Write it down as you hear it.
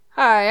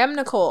Hi, I'm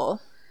Nicole.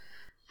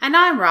 And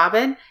I'm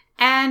Robin,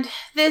 and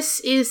this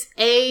is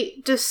a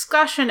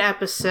discussion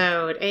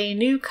episode, a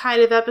new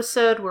kind of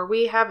episode where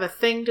we have a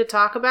thing to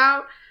talk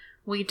about.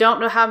 We don't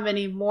know how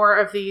many more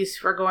of these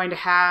we're going to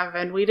have,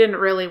 and we didn't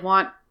really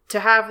want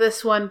to have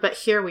this one, but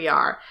here we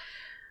are.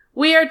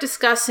 We are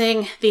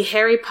discussing the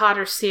Harry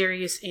Potter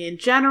series in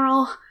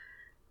general,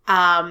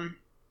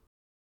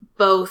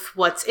 both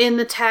what's in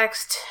the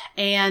text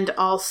and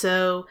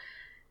also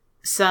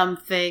some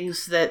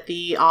things that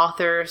the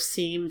author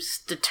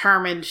seems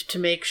determined to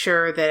make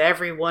sure that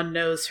everyone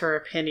knows her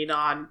opinion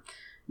on,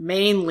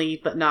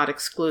 mainly but not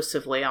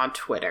exclusively on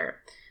Twitter.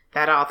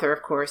 That author,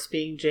 of course,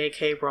 being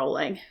J.K.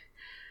 Rowling.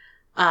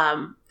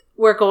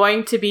 We're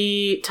going to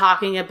be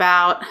talking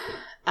about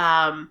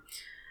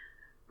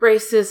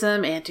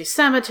racism,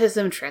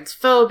 anti-Semitism,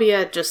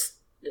 transphobia, just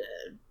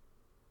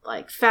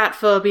like fat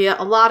phobia,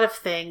 a lot of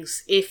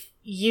things. If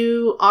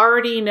you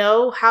already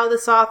know how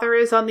this author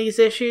is on these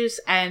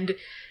issues and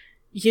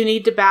you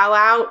need to bow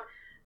out,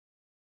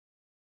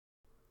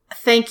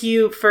 thank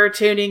you for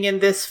tuning in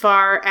this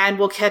far, and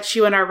we'll catch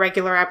you in our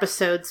regular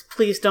episodes.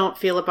 Please don't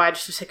feel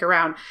obliged to stick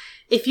around.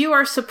 If you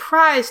are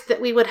surprised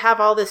that we would have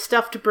all this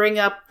stuff to bring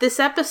up, this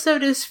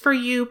episode is for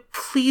you.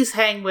 Please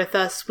hang with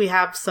us. We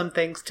have some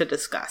things to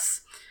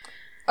discuss.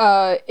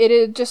 It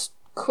is just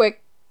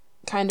quick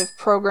kind of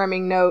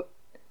programming note.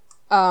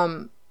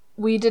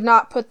 We did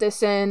not put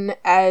this in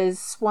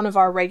as one of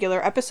our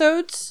regular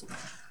episodes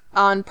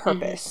on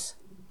purpose.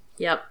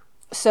 Mm-hmm. Yep.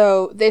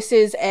 So this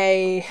is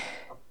a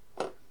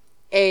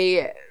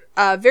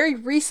very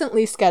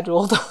recently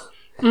scheduled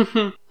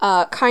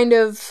kind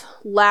of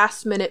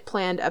last minute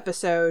planned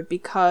episode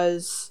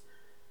because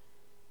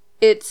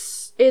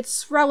it's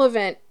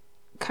relevant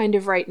kind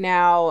of right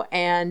now,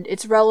 and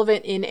it's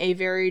relevant in a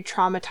very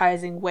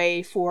traumatizing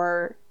way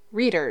for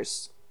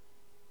readers.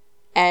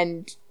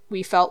 And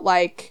we felt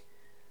like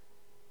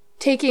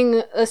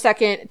taking a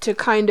second to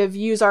kind of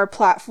use our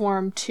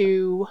platform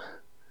to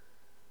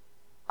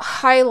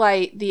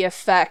highlight the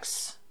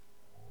effects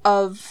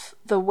of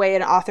the way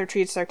an author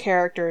treats their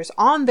characters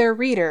on their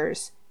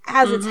readers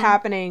as it's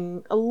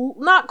happening,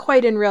 not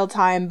quite in real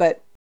time,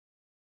 but,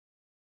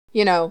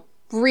 you know,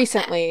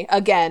 recently,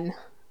 again.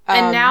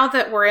 And now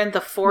that we're in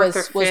the fourth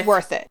or fifth... was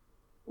worth it.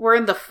 We're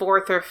in the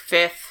fourth or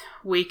fifth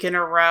week in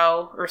a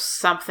row or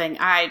something.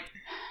 I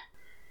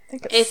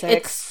think it's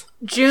six.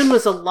 June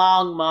was a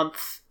long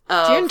month.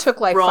 June took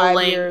like rolling.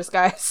 5 years,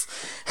 guys.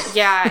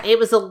 Yeah, it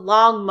was a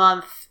long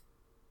month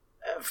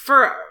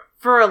for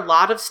a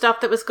lot of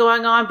stuff that was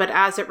going on, but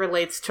as it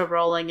relates to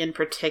Rowling in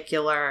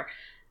particular,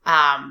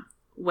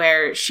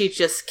 where she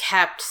just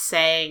kept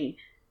saying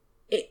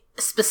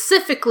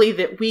specifically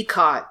that we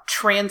caught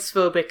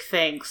transphobic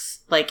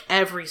things like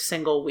every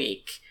single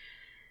week.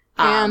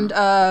 And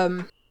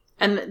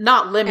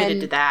not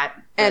limited to that.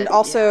 But, and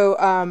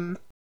also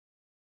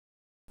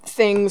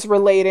things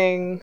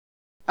relating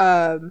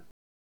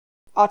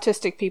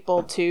autistic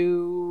people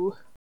to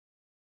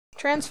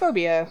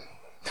transphobic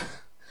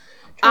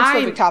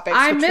topics.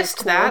 I missed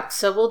cool. that,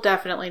 so we'll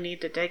definitely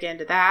need to dig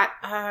into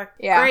that.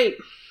 Yeah. Great.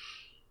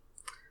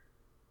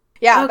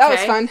 Yeah, okay. That was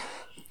fun.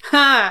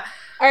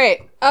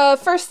 Alright,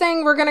 first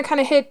thing we're gonna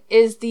kind of hit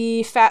is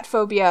the fat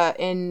phobia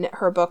in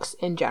her books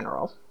in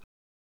general.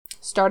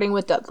 Starting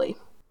with Dudley.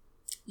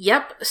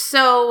 Yep,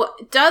 so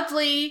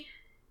Dudley,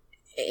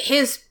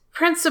 his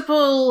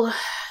principal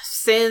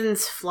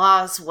sins,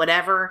 flaws,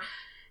 whatever...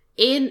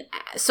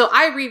 So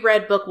I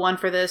reread book 1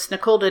 for this.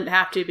 Nicole didn't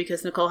have to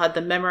because Nicole had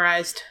them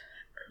memorized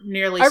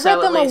nearly so, I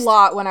read them a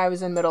lot when I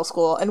was in middle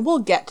school, and we'll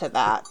get to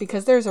that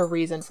because there's a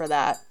reason for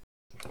that.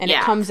 And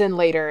it comes in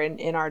later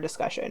in our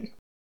discussion.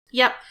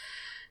 Yep.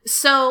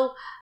 So,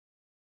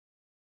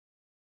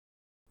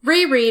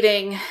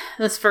 rereading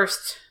the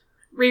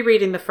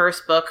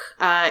first book,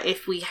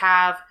 if we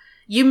have...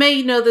 You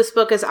may know this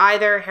book as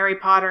either Harry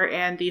Potter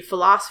and the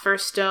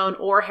Philosopher's Stone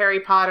or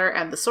Harry Potter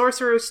and the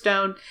Sorcerer's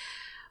Stone.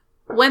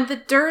 When the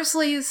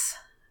Dursleys,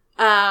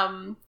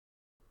 the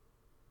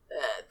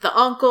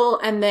uncle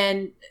and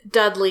then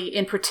Dudley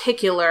in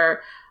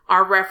particular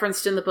are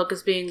referenced in the book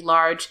as being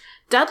large,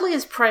 Dudley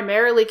is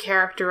primarily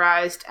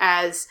characterized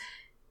as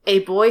a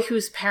boy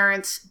whose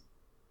parents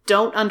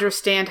don't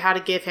understand how to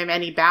give him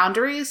any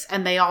boundaries,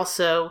 and they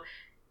also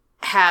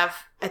have,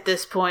 at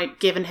this point,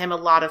 given him a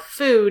lot of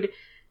food,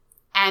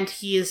 and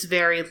he is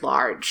very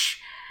large.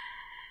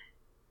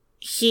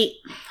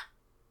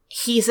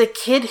 He's a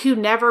kid who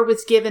never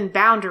was given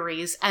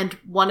boundaries, and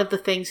one of the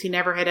things he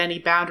never had any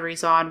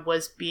boundaries on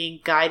was being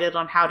guided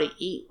on how to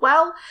eat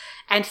well,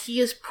 and he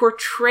is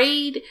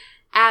portrayed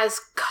as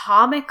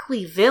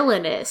comically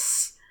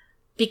villainous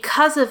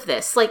because of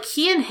this. Like,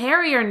 he and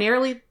Harry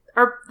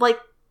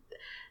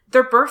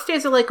their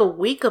birthdays are like a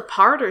week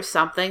apart or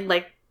something.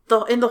 Like,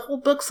 in the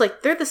whole book's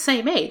like, they're the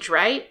same age,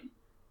 right?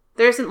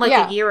 There isn't like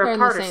a year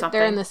apart or something.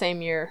 They're in the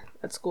same year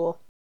at school.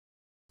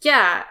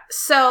 Yeah,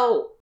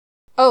 so...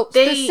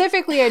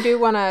 Specifically, I do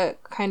want to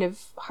kind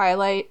of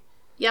highlight...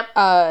 Yep.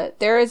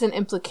 There is an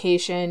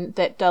implication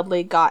that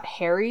Dudley got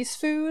Harry's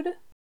food.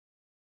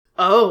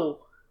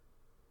 Oh.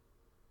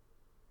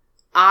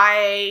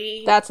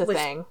 That's a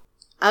thing.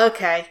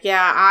 Okay,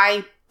 yeah,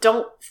 I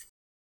don't...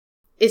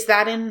 Is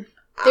that in...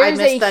 I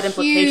missed that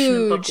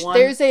implication in book 1.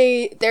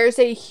 There's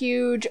a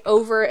huge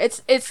over...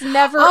 It's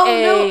never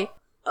No.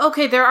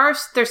 Okay,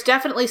 there's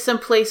definitely some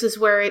places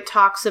where it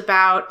talks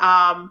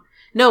about...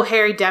 No,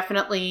 Harry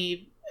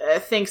definitely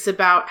thinks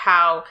about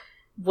how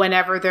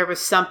whenever there was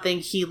something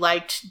he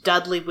liked,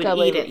 Dudley would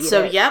eat it.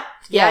 So, yep.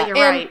 Yeah, you're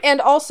right.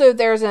 And also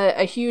there's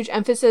a huge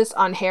emphasis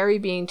on Harry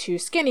being too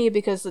skinny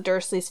because the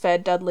Dursleys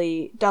fed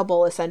Dudley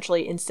double,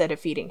 essentially, instead of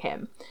feeding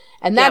him.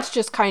 And that's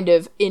just kind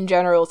of, in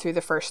general, through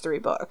the first 3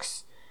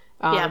 books.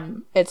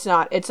 It's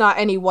not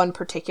any one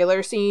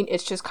particular scene.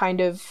 It's just kind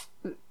of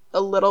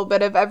a little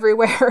bit of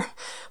everywhere.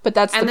 But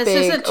that's the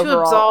big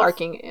overall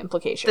arcing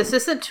implication. This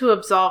isn't to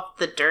absolve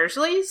the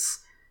Dursleys.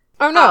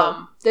 Oh,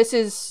 no. This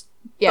is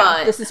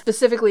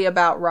specifically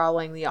about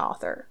Rowling, the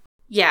author.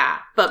 Yeah,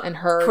 but... And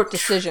her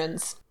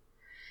decisions.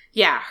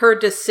 Yeah, her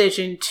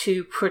decision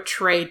to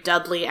portray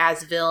Dudley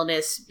as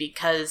villainous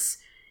because,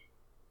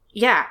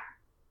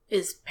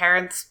 his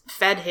parents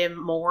fed him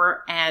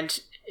more and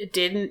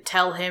didn't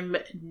tell him,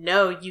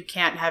 no, you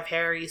can't have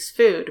Harry's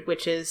food,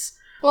 which is...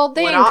 Well,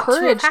 they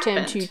encouraged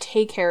him to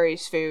take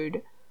Harry's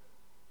food.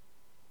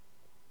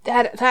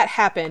 That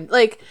happened.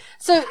 Like,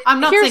 so I'm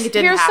not saying it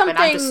didn't happen.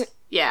 I'm just...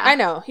 Yeah. I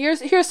know.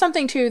 Here's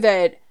something, too,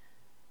 that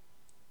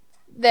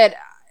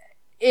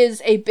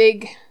is a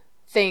big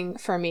thing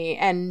for me.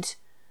 And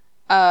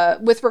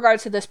with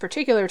regards to this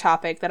particular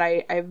topic that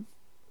I've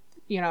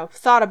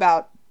thought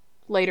about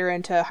later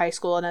into high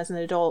school and as an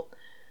adult.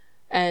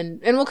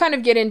 And we'll kind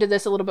of get into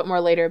this a little bit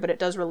more later, but it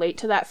does relate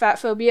to that fat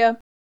phobia.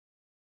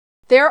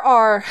 There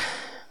are,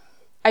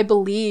 I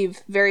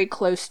believe, very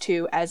close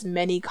to as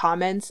many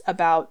comments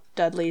about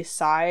Dudley's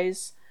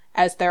size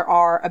as there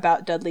are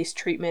about Dudley's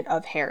treatment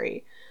of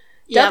Harry.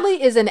 Yep.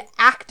 Dudley is an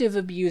active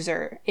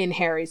abuser in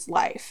Harry's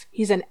life.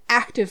 He's an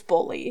active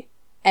bully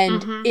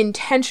and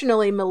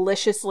intentionally,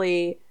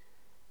 maliciously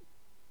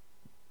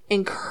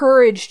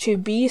encouraged to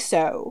be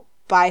so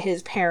by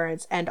his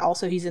parents, and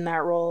also he's in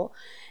that role.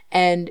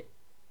 And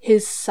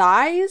his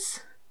size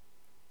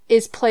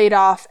is played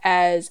off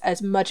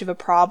as much of a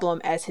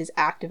problem as his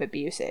active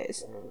abuse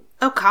is.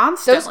 Oh,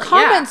 constantly.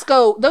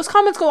 Those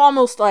comments go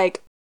almost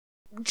like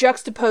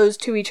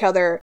juxtaposed to each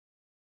other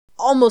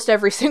almost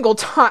every single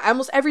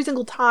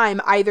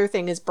time either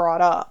thing is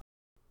brought up.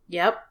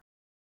 Yep.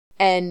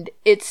 And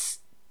it's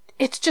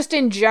just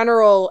in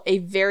general a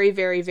very,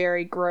 very,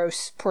 very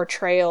gross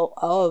portrayal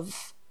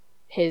of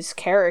his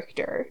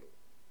character.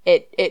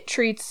 It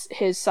treats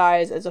his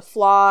size as a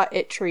flaw.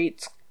 It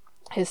treats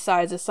his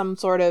size as some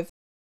sort of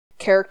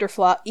character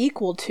flaw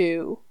equal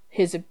to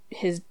his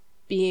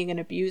being an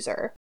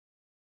abuser.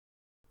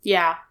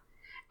 Yeah.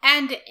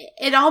 And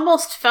it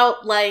almost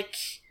felt like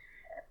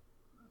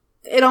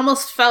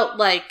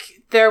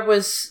there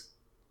was,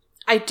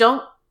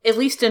 at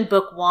least in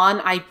book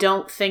 1, I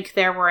don't think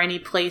there were any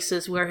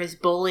places where his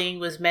bullying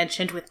was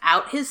mentioned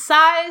without his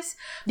size,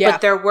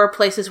 but there were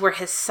places where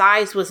his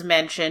size was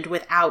mentioned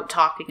without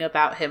talking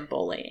about him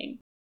bullying.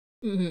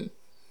 Mm-hmm.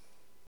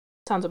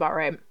 Sounds about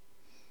right.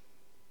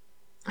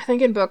 I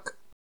think in book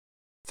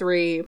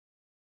 3,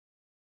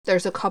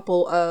 there's a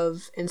couple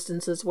of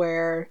instances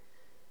where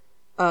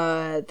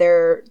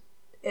there's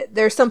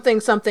something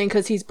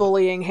because he's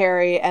bullying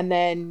Harry, and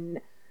then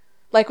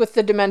like with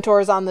the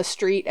Dementors on the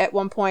street at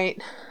one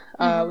point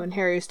when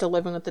Harry was still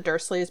living with the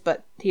Dursleys,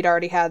 but he'd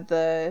already had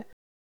the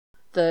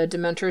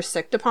Dementors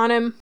sicked upon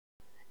him.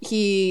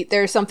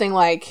 There's something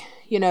like,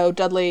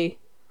 Dudley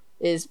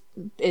is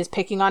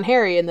picking on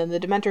Harry, and then the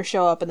Dementors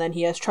show up, and then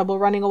he has trouble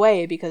running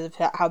away because of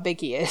how big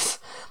he is.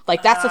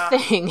 Like, that's a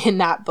thing in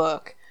that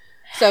book.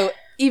 So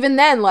even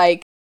then,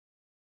 like,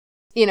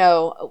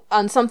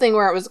 on something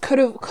where it could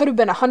have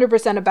been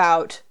 100%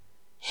 about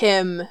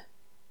him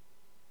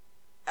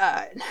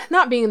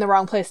not being in the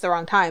wrong place at the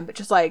wrong time, but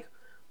just like,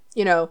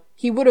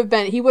 he would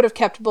have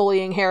kept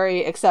bullying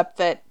Harry, except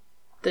that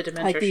the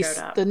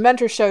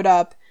Dementors showed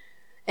up.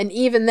 And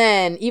even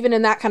then, even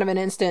in that kind of an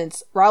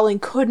instance, Rowling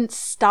couldn't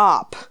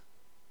stop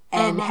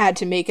and had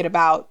to make it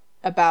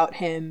about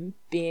him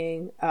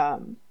being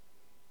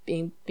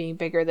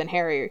bigger than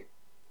Harry.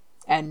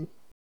 And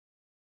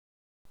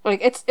like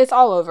it's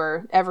all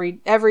over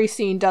every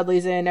scene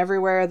Dudley's in,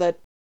 everywhere that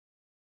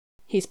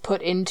he's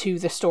put into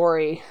the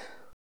story.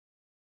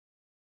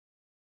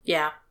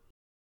 Yeah.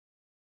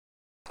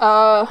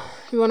 You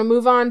want to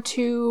move on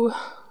to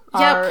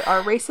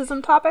our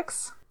racism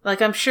topics? Like,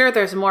 I'm sure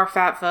there's more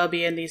fat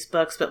phobia in these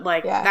books, but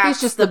like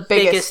that's just the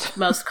biggest,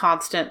 most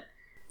constant,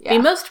 the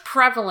most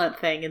prevalent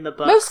thing in the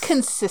books. Most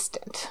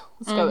consistent.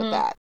 Let's go with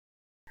that.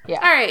 Yeah.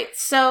 All right,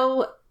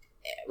 so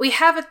we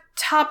have a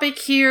topic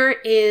here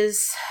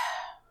is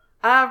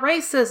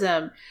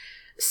racism.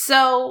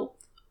 So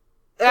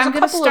I'm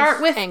going to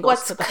start with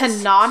what's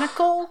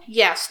canonical.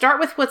 Yeah, start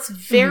with what's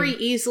very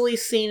easily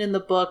seen in the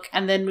book,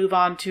 and then move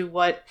on to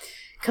what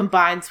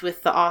combines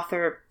with the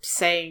author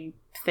saying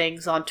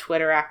things on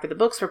Twitter after the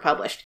books were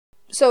published.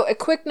 So a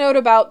quick note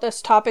about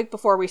this topic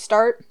before we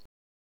start.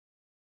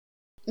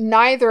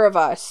 Neither of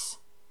us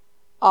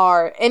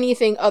are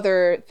anything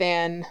other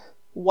than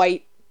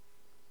white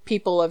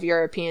people of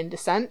European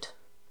descent.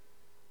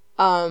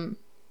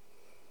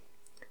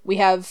 We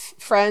have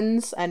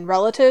friends and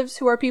relatives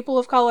who are people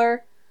of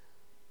color,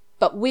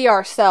 but we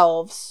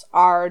ourselves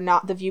are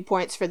not the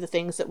viewpoints for the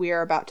things that we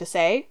are about to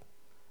say.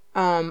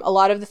 A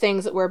lot of the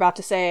things that we're about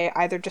to say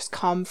either just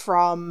come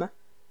from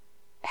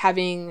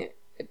having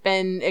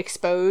been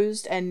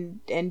exposed and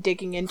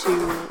digging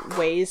into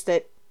ways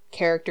that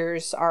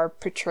characters are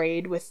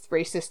portrayed with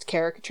racist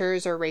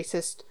caricatures or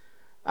racist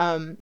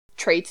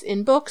traits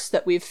in books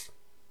that we've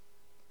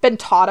been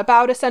taught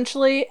about,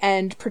 essentially,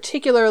 and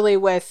particularly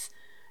with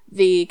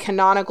the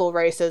canonical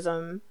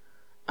racism.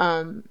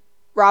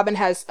 Robin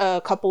has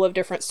a couple of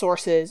different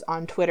sources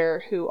on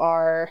Twitter who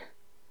are,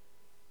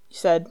 you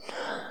said,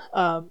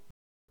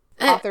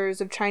 authors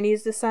of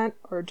Chinese descent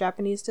or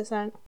Japanese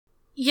descent.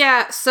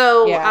 Yeah,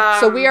 so... Yeah,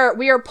 so we are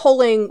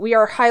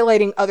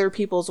highlighting other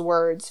people's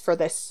words for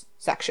this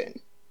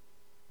section.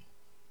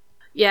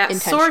 Yeah,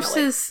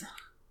 sources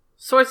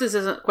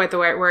isn't quite the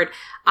right word.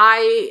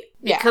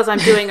 Because I'm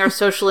doing our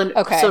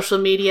social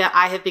media,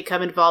 I have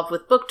become involved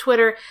with book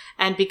Twitter,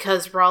 and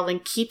because Rowling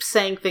keeps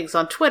saying things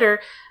on Twitter,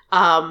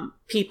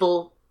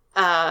 people,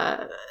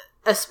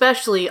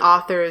 especially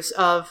authors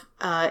of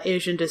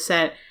Asian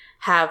descent,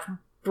 have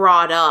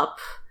brought up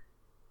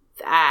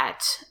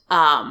that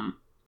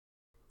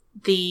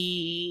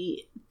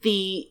the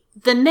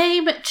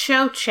name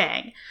Cho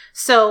Chang.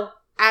 So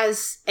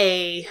as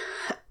a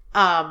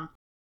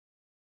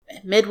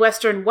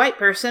Midwestern white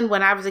person,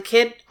 when I was a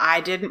kid, I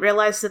didn't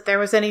realize that there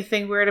was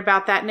anything weird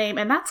about that name,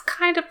 and that's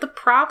kind of the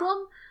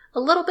problem a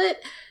little bit.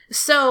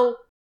 So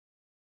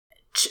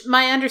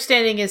my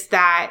understanding is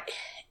that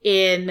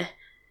in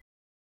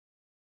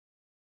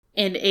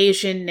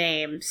Asian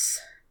names,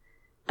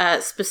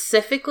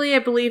 specifically I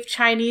believe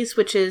Chinese,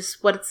 which is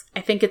what I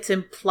think it's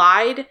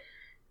implied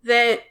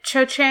that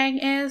Cho Chang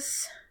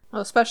is.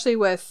 Well, especially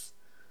with...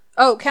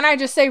 Oh, can I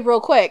just say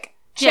real quick?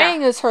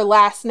 Chang is her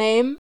last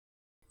name.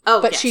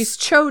 Oh, but she's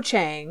Cho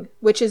Chang,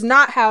 which is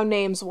not how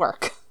names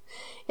work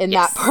in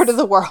that part of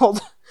the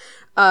world.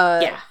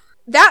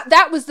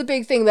 That was the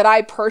big thing that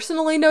I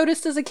personally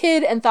noticed as a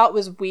kid and thought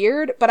was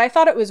weird, but I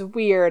thought it was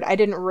weird. I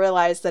didn't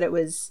realize that it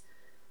was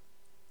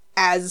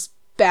as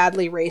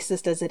badly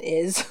racist as it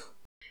is.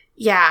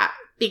 Yeah,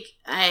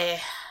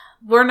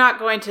 we're not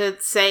going to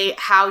say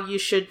how you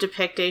should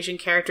depict Asian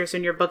characters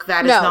in your book.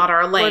 That is not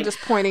our lane. We're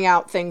just pointing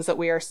out things that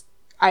we are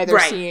either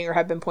seeing or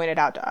have been pointed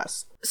out to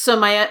us. So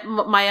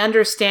my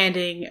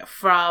understanding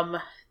from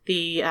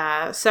the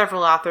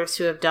several authors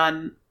who have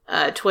done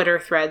Twitter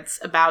threads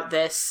about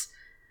this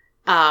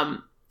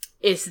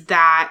is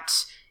that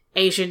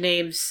Asian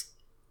names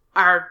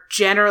are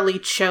generally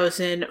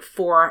chosen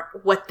for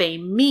what they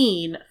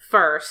mean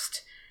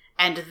first,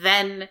 and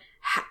then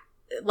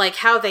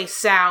how they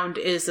sound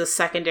is a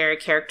secondary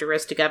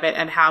characteristic of it,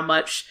 and how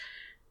much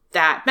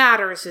that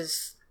matters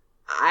is...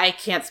 I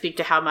can't speak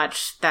to how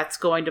much that's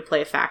going to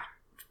play a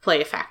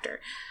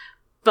factor.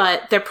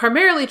 But they're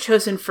primarily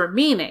chosen for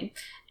meaning.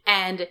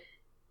 And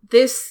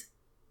there's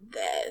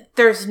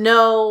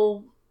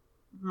no,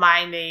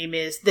 my name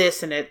is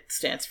this and it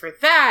stands for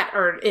that,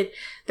 or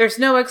there's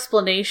no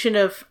explanation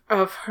of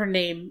her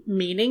name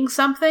meaning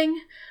something,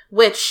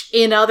 which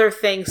in other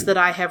things that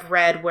I have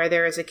read where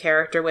there is a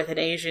character with an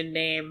Asian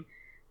name,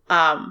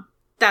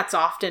 that's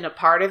often a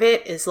part of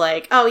it, is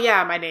like, oh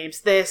yeah, my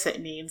name's this, it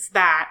means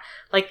that.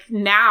 Like,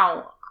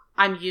 now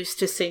I'm used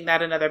to seeing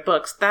that in other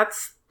books.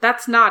 That's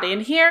not in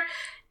here.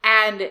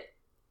 And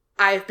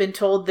I've been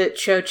told that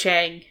Cho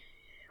Chang,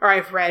 or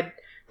I've read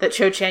that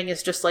Cho Chang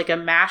is just like a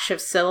mash of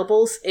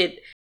syllables. It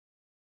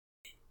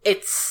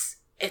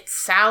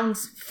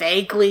sounds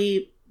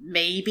vaguely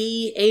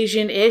maybe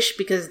Asian-ish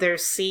because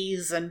there's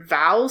C's and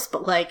vowels,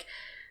 but like,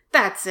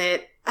 that's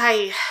it.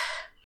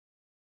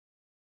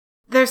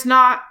 There's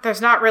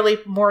not really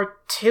more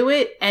to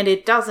it, and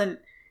it doesn't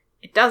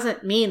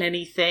mean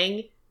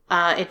anything.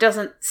 It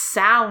doesn't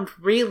sound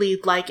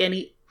really like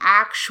any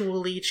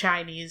actually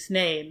Chinese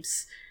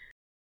names.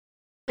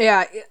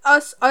 Yeah,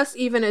 us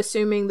even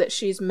assuming that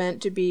she's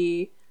meant to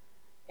be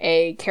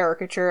a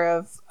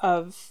caricature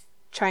of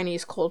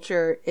Chinese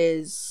culture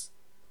is...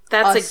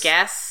 That's a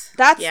guess.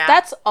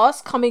 That's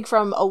us coming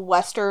from a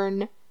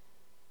Western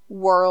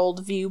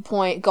world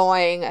viewpoint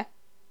going...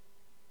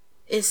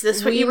 Is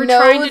this what you were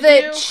trying to do?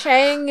 We know that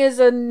Chang is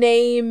a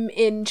name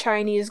in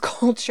Chinese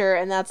culture,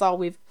 and that's all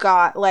we've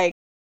got. Like,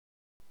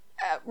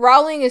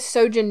 Rowling is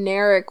so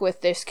generic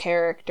with this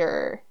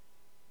character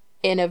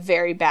in a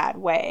very bad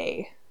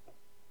way.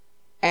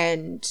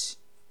 And,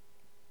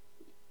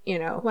 you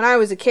know, when I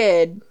was a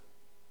kid,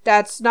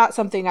 that's not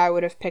something I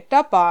would have picked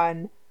up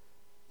on.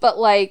 But,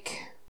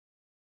 like...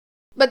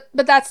 But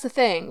that's the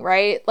thing,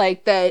 right?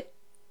 Like,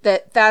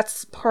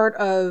 that's part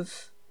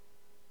of...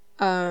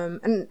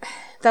 and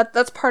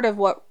that's part of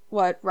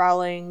what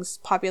Rowling's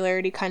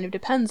popularity kind of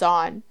depended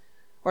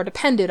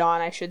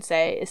on, I should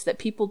say, is that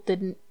people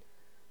didn't...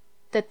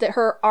 That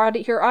her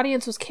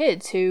audience was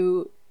kids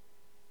who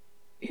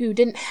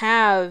didn't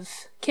have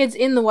kids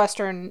in the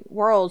Western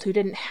world who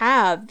didn't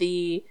have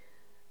the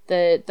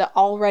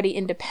already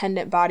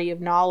independent body of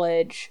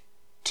knowledge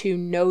to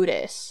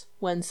notice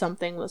when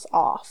something was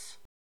off.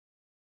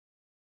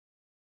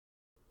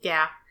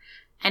 Yeah.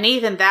 And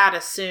even that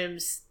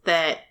assumes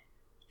that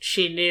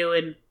she knew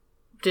and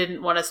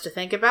didn't want us to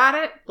think about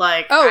it.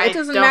 Like, it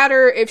doesn't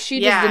matter if she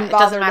just didn't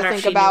bother to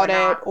think about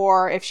it,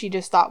 or if she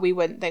just thought we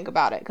wouldn't think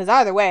about it. Because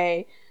either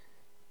way,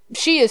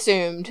 she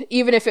assumed,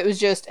 even if it was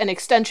just an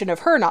extension of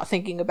her not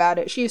thinking about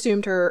it, she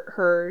assumed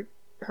her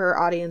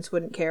audience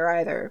wouldn't care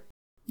either.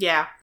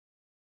 Yeah.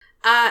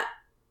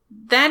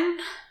 Then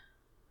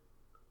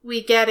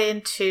we get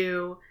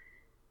into,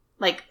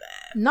 like...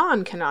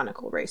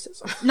 non-canonical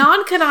racism.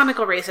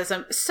 Non-canonical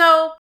racism.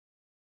 So...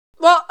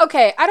 Well,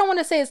 okay, I don't want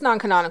to say it's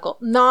non-canonical.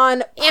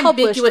 Non-published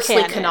ambiguously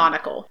canon.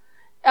 Canonical.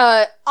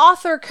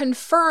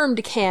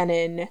 Author-confirmed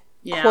canon,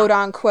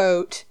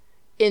 quote-unquote,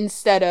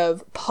 instead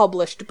of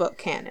published book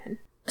canon.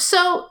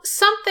 So,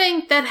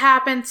 something that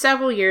happened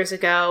several years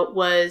ago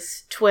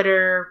was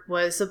Twitter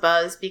was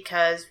abuzz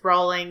because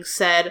Rowling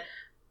said,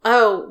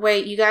 oh,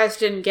 wait, you guys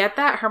didn't get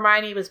that?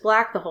 Hermione was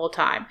black the whole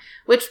time.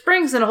 Which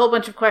brings in a whole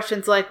bunch of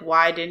questions like,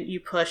 why didn't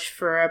you push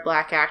for a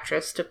black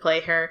actress to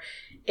play her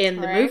in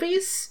the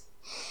movies?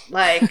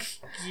 Like,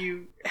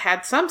 you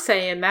had some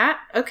say in that.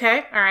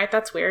 Okay, alright,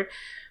 that's weird.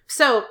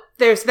 So,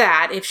 there's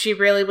that. If she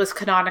really was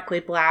canonically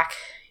black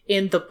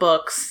in the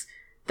books,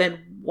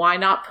 then why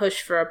not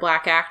push for a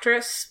black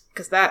actress?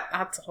 Because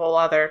that's a whole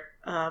other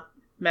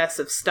mess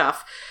of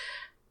stuff.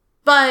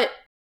 But,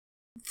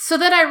 so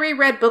then I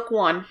reread book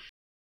 1.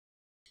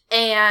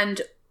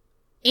 And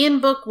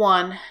in book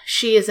 1,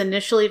 she is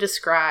initially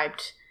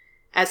described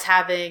as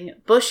having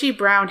bushy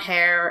brown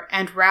hair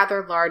and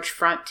rather large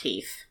front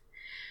teeth.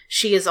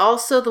 She is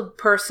also the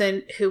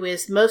person who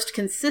is most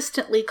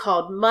consistently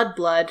called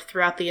Mudblood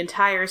throughout the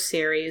entire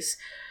series,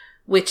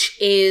 which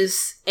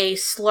is a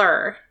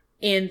slur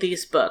in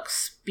these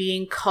books.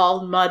 Being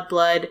called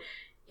Mudblood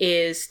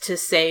is to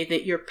say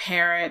that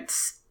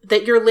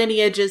your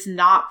lineage is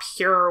not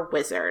pure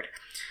wizard.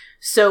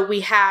 So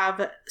we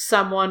have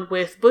someone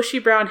with bushy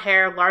brown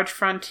hair, large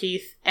front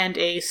teeth, and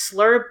a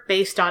slur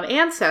based on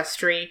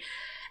ancestry.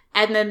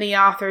 And then the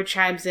author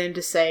chimes in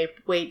to say,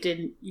 wait,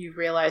 didn't you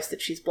realize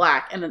that she's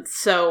black? And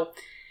so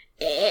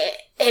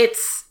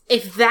it's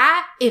if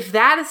that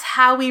is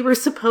how we were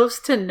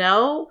supposed to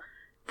know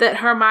that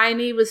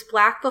Hermione was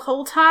black the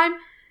whole time,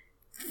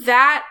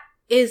 that's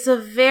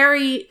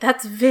very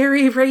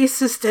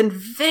racist and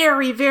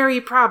very, very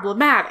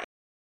problematic.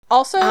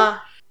 Also,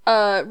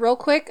 real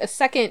quick, a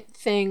second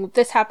thing,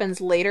 this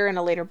happens later in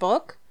a later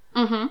book.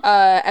 Mm-hmm.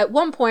 At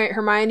one point,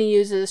 Hermione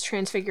uses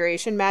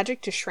transfiguration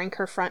magic to shrink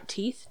her front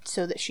teeth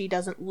so that she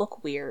doesn't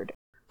look weird.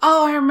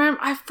 Oh, I remember.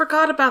 I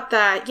forgot about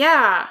that.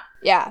 Yeah.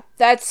 Yeah,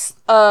 that's,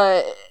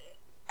 on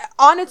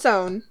its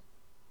own,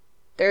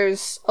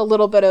 there's a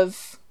little bit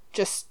of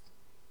just,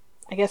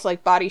 I guess,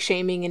 like, body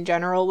shaming in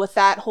general with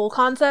that whole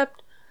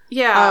concept.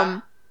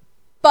 Yeah.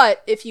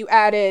 But if you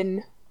add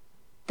in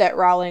that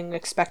Rowling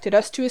expected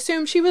us to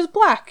assume she was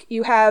black,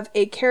 you have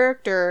a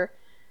character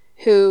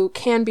who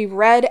can be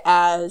read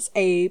as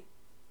a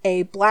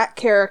black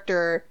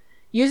character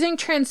using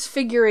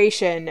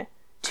transfiguration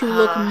to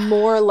look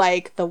more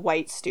like the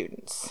white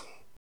students.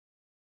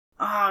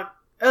 Oh,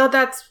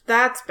 that's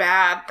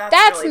bad.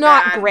 That's really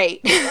not bad.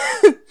 Great.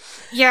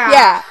 Yeah.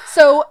 Yeah.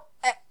 So,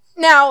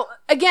 now,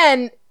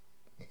 again,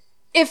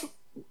 if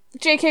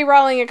J.K.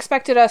 Rowling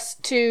expected us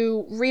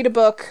to read a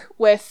book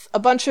with a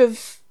bunch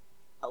of,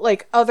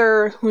 like,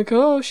 other, like,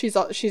 oh,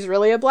 she's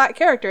really a black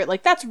character,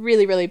 like, that's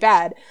really, really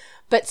bad.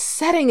 But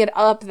setting it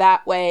up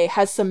that way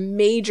has some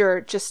major,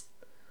 just,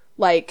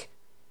 like,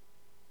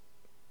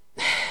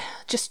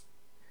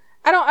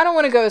 I don't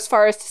want to go as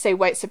far as to say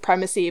white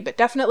supremacy, but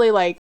definitely,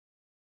 like,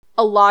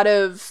 a lot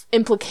of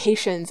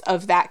implications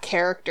of that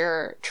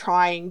character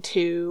trying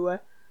to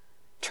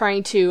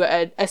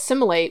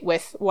assimilate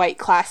with white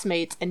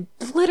classmates and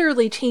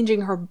literally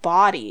changing her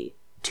body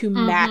to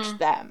match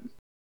them.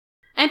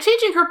 And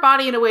changing her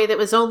body in a way that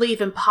was only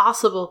even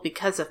possible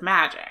because of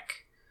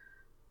magic.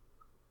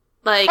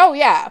 Like, oh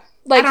yeah,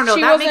 like, I don't know,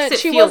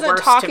 she wasn't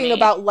talking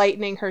about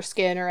lightening her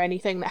skin or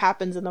anything that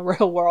happens in the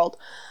real world.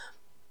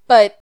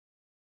 But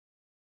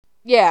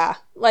yeah,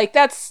 like,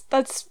 that's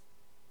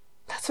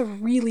a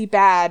really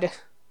bad,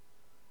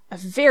 a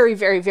very,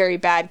 very, very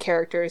bad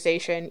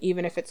characterization,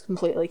 even if it's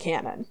completely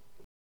canon.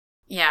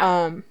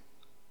 Yeah.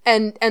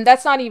 And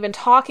that's not even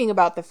talking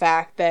about the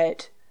fact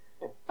that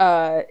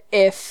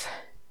if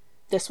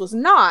this was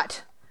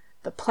not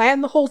the plan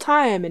the whole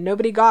time and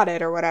nobody got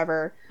it or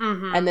whatever,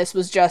 and this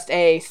was just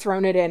a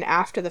thrown it in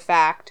after the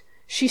fact,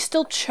 she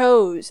still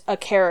chose a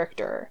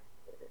character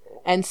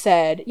and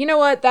said, you know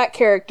what, that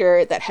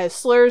character that has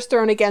slurs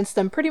thrown against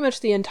them pretty much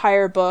the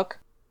entire book,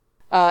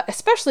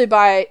 especially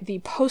by the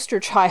poster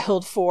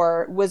child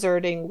for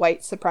wizarding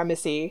white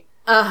supremacy,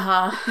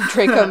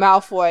 Draco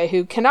Malfoy,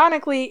 who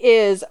canonically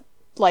is,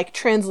 like,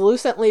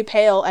 translucently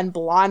pale and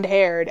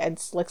blonde-haired and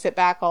slicks it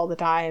back all the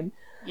time.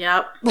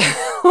 Yep.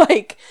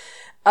 Like,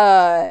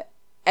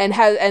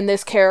 and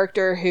this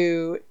character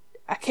who,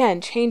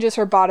 again, changes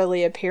her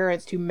bodily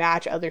appearance to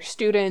match other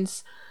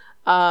students.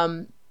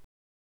 I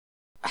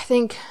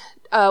think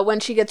when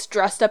she gets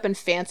dressed up and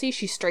fancy,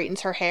 she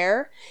straightens her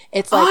hair.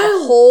 It's like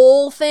a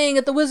whole thing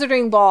at the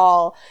Wizarding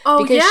Ball.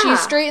 Because she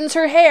straightens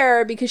her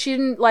hair because she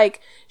didn't,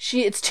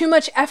 it's too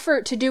much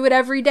effort to do it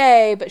every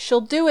day, but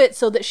she'll do it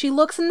so that she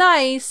looks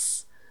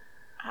nice.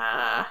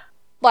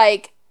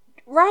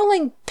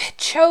 Rowling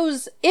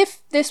chose,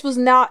 if this was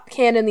not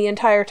canon the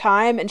entire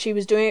time and she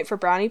was doing it for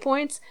brownie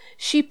points,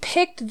 she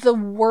picked the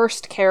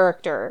worst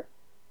character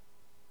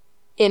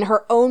in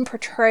her own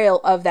portrayal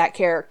of that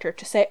character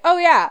to say, oh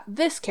yeah,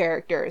 this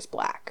character is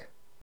black.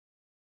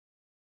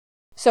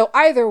 So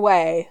either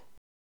way,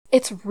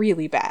 it's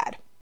really bad.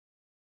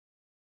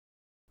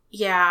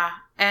 Yeah,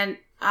 and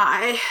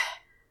I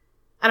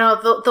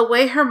don't know, the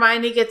way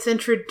Hermione gets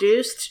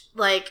introduced,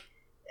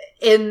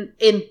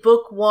 in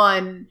book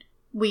 1,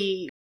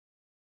 we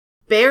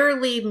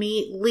barely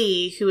meet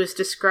Lee, who is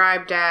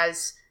described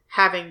as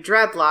having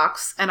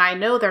dreadlocks, and I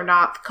know they're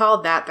not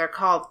called that, they're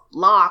called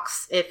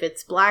locks if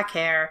it's black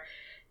hair,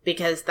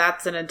 because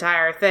that's an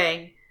entire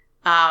thing.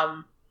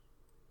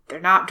 They're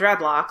not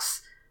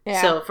dreadlocks.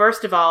 Yeah. So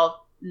first of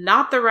all,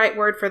 not the right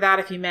word for that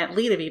if you meant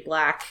Lee to be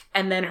black,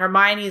 and then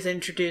Hermione's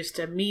introduced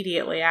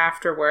immediately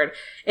afterward.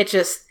 It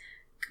just,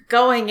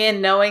 going in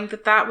knowing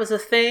that was a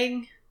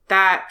thing,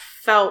 that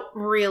felt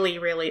really,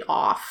 really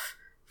off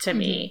to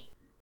me.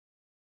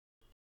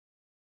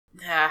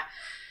 Yeah.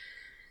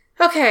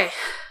 Okay.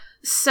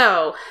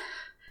 So,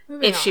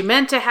 if she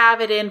meant to have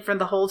it in for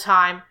the whole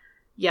time,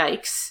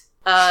 yikes.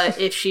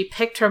 If she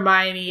picked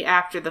Hermione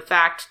after the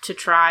fact to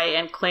try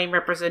and claim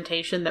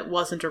representation that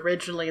wasn't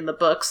originally in the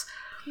books,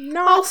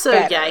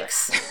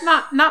 yikes.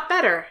 Not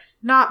better.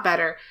 Not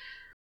better.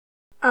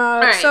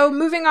 Right. So,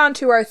 moving on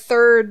to our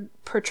third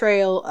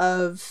portrayal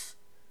of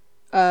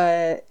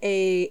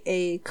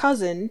a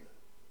cousin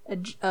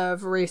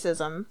of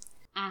racism.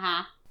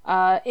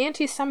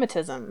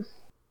 Anti-Semitism.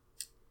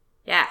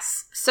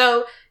 Yes.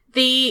 So,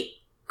 the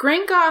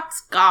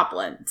Gringotts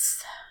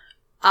Goblins.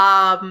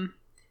 The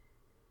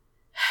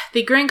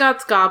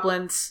Gringotts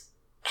Goblins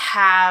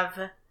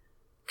have,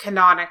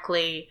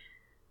 canonically,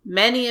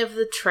 many of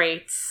the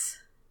traits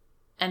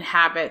and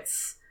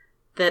habits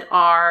that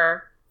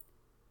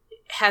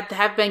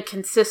have been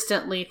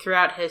consistently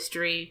throughout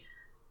history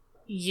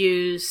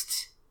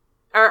used,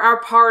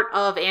 are part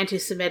of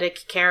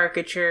anti-Semitic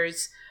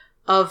caricatures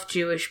of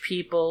Jewish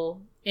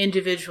people,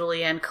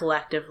 individually and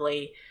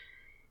collectively.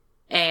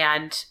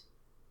 And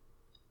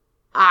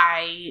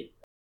I've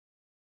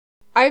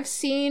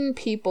seen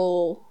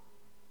people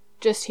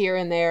just here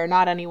and there,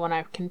 not anyone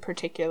I can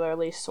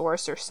particularly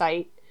source or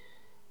cite,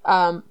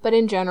 but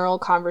in general,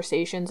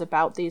 conversations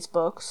about these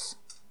books.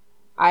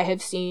 I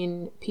have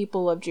seen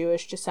people of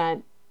Jewish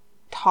descent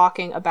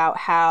talking about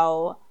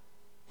how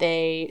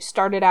they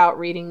started out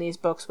reading these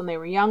books when they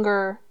were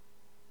younger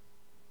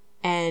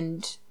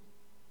and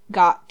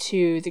got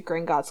to the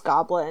Gringotts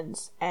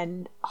Goblins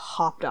and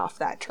hopped off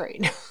that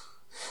train.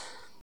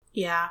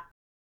 Yeah.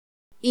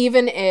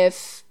 Even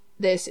if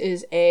this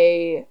is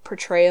a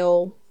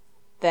portrayal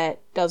that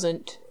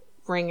doesn't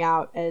ring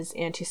out as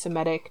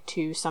anti-Semitic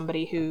to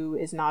somebody who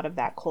is not of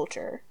that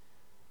culture.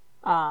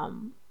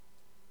 And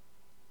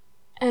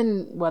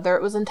whether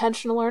it was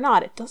intentional or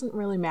not, it doesn't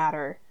really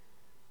matter.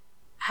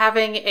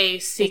 Having a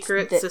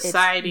secret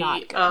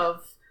society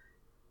of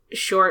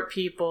short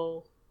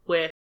people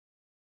with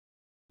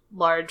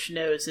large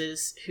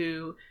noses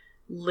who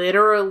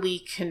literally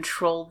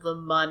control the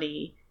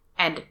money,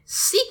 and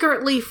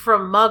secretly,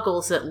 from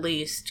Muggles at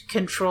least,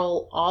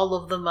 control all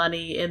of the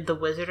money in the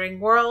wizarding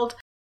world.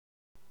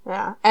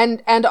 Yeah,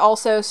 and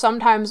also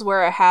sometimes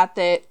wear a hat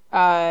that,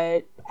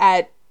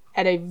 at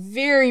a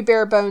very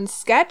bare bones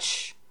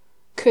sketch,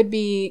 could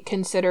be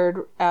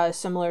considered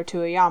similar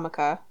to a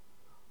yarmulke.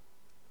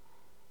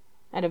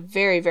 At a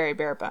very, very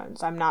bare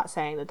bones. I'm not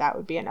saying that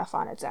would be enough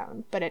on its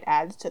own, but it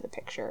adds to the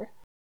picture.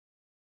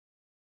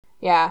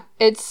 Yeah,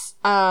 it's,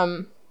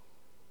 and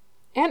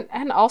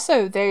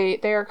also they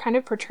are kind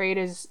of portrayed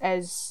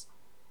as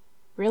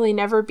really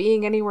never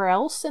being anywhere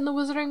else in the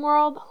wizarding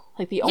world.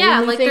 Like, the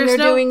only thing they're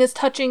doing is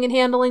touching and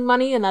handling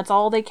money, and that's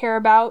all they care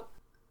about.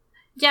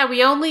 Yeah,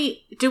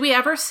 do we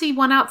ever see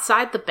one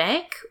outside the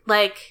bank?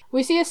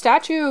 We see a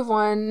statue of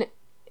one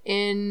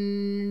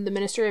in the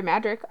Ministry of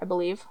Magic, I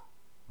believe.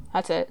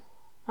 That's it.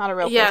 Not a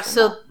real person. Yeah,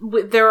 so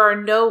there are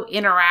no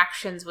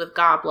interactions with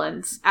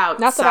goblins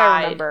outside. Not that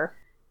I remember.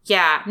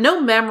 Yeah,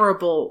 no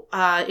memorable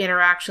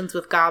interactions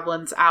with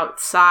goblins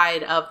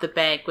outside of the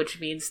bank, which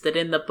means that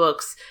in the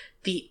books,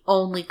 the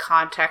only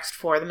context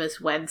for them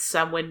is when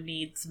someone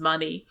needs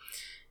money.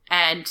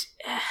 And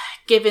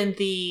given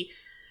the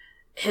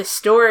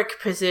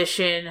historic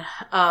position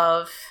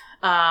of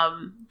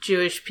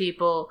Jewish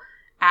people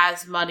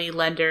as money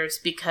lenders,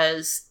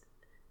 because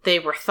they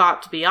were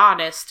thought to be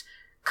honest,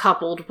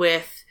 coupled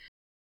with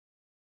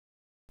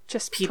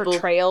just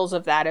portrayals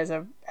of that as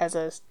a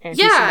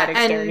anti-Semitic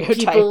stereotype. And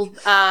people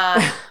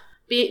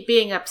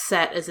being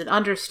upset is an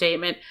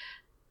understatement.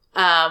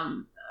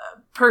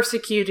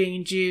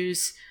 persecuting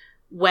Jews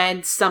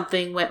when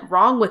something went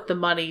wrong with the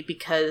money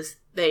because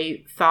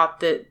they thought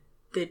that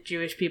the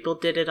Jewish people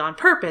did it on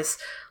purpose.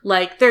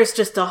 Like, there's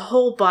just a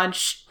whole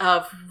bunch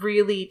of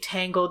really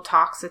tangled,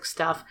 toxic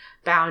stuff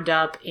bound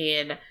up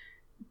in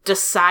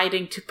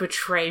deciding to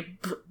portray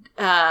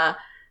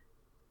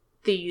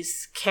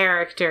these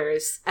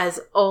characters as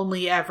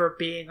only ever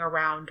being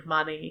around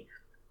money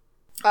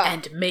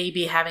and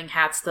maybe having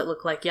hats that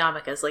look like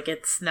yarmulkes. Like,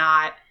 it's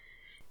not...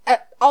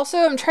 Also,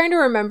 I'm trying to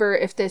remember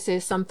if this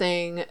is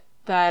something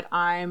that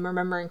I'm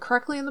remembering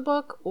correctly in the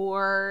book,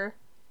 or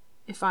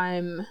if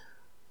my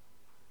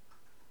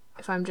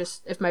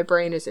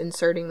brain is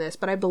inserting this,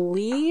 but I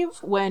believe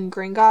when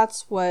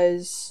Gringotts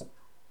was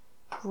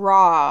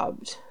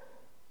robbed,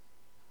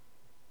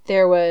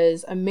 there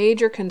was a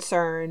major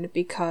concern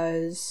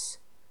because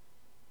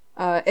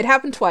it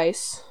happened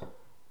twice.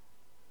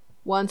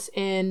 Once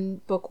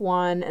in book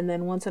 1 and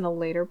then once in a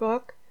later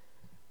book.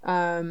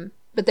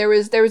 But there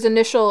was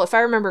initial, if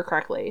I remember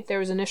correctly, there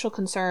was initial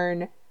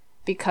concern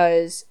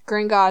because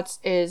Gringotts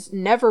is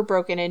never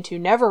broken into,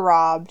 never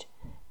robbed,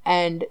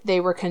 and they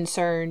were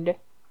concerned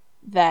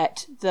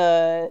that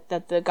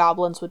the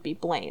goblins would be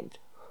blamed.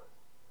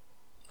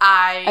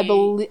 I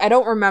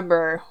don't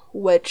remember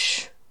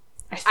which.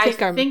 I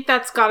think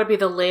that's got to be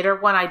the later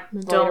one. I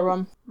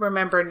don't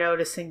remember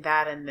noticing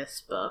that in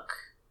this book.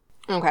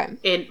 Okay.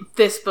 In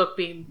this book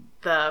being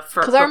the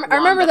first, because I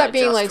remember that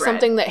being like read.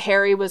 Something that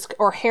Harry was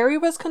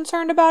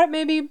concerned about. It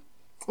maybe it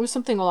was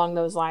something along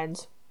those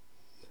lines.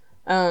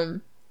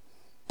 But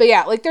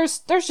yeah, like there's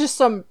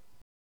just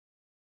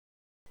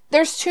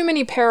there's too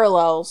many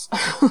parallels,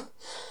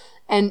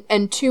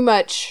 and too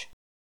much.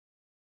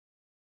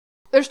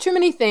 There's too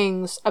many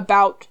things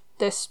about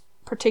this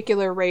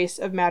particular race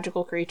of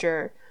magical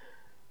creature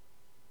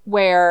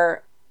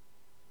where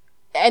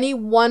any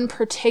one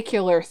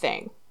particular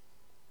thing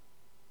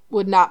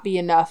would not be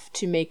enough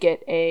to make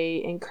it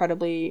a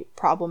incredibly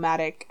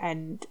problematic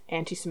and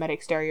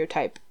anti-Semitic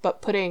stereotype,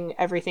 but putting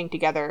everything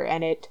together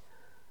and it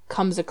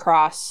comes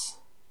across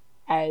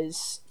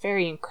as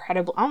very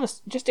incredible,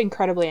 almost just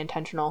incredibly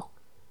intentional.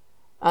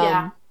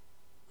 Yeah.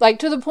 Like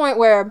to the point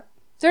where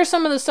there's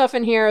some of the stuff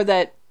in here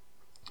that,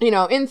 you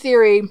know, in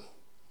theory,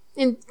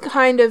 in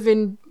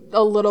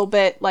a little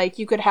bit, like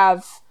you could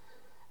have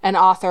an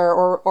author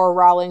or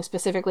Rowling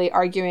specifically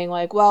arguing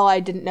like, well, I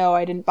didn't know,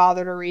 I didn't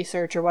bother to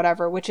research or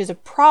whatever, which is a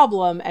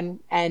problem.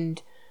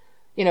 And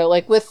you know,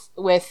 like with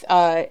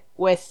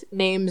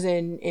names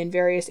in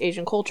various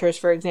Asian cultures,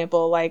 for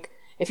example, like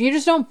if you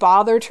just don't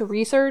bother to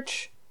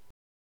research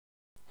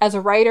as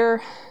a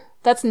writer,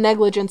 that's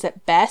negligence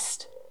at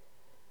best.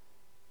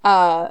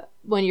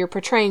 When you're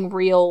portraying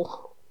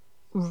real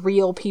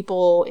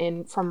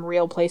people from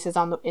real places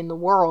in the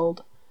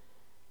world,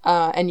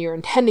 and you're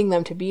intending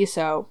them to be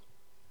so,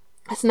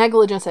 it's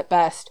negligence at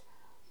best.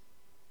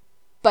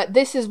 But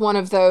this is one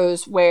of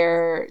those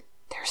where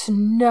there's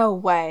no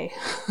way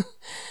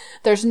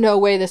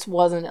this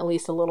wasn't at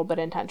least a little bit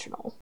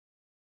intentional.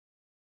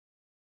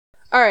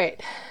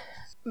 Alright,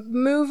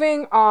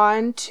 moving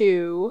on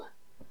to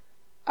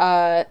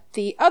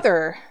the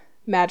other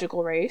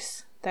magical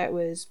race that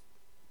was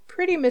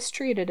pretty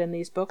mistreated in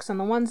these books, and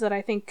the ones that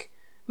I think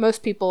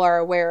most people are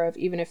aware of,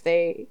 even if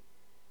they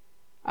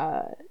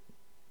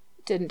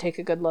didn't take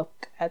a good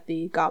look at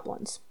the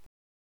goblins.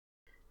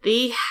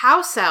 The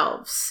house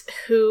elves,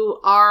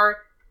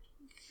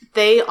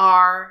 they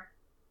are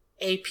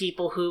a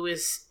people who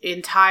is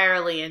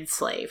entirely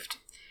enslaved.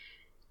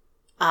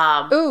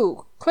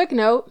 Ooh, quick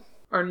note.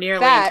 Or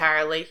nearly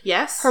entirely,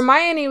 yes?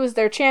 Hermione was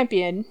their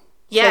champion,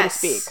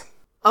 yes. so to speak.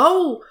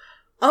 Oh!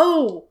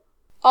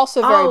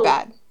 Also very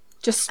bad.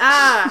 Just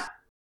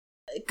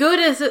good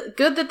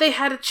that they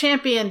had a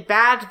champion,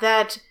 bad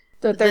that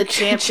their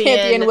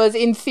champion was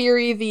in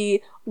theory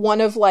the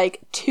one of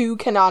like 2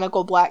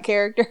 canonical black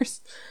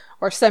characters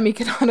or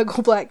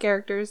semi-canonical black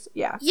characters.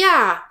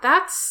 Yeah,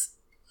 that's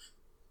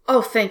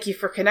thank you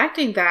for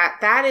connecting that.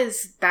 That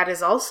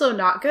is also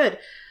not good.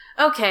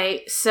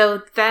 Okay,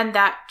 so then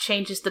that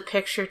changes the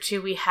picture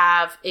to we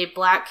have a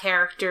black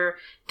character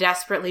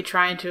desperately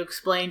trying to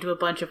explain to a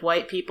bunch of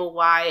white people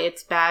why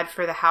it's bad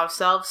for the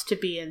house elves to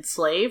be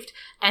enslaved,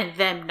 and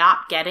them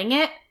not getting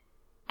it,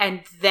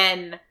 and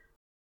then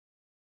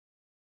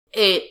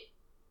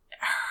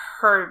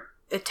her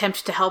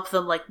attempt to help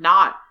them, like,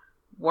 not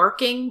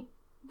working,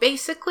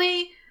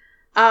 basically.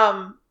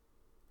 So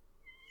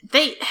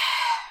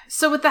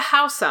with the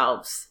house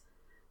elves,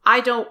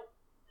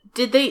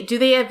 do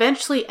they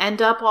eventually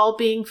end up all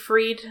being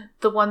freed?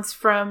 The ones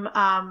from,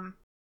 I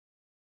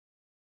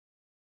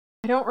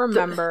don't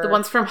remember. The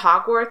ones from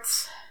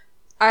Hogwarts?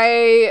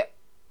 I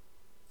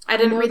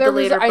didn't read the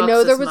later books. I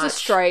know there was a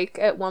strike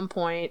at one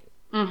point.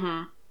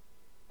 Mm-hmm.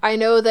 I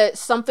know that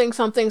something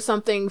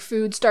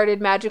food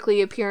started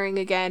magically appearing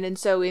again, and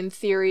so in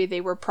theory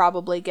they were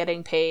probably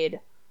getting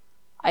paid.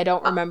 I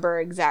don't remember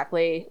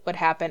exactly what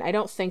happened. I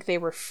don't think they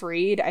were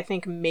freed. I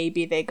think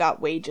maybe they got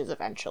wages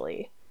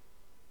eventually.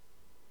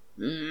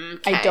 Okay.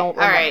 I don't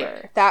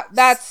remember. Right.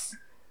 That's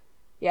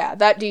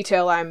that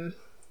detail I'm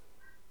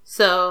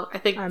So I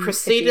think I'm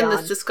proceed iffy in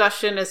this on.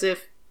 discussion as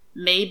if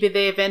maybe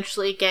they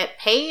eventually get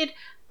paid,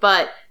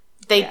 but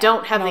they Yeah,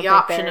 don't I have don't the think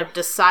option they're- of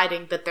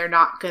deciding that they're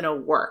not going to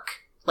work.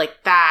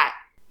 Like that,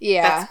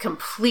 Yeah. that's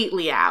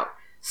completely out.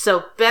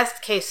 So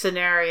best case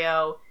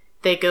scenario,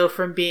 they go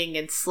from being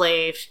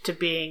enslaved to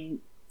being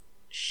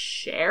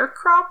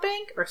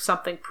sharecropping or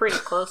something pretty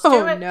close to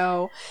Oh it.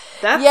 no.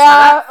 That's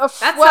Yeah, how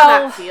that's well,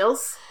 how that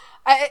feels.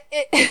 I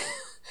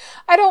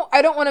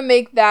don't want to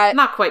make that.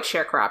 Not quite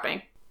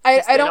sharecropping.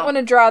 I don't want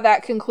to draw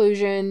that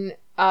conclusion,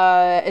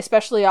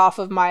 especially off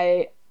of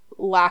my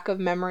lack of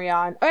memory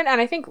on. And I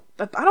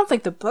don't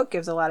think the book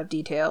gives a lot of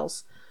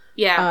details.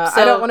 Yeah,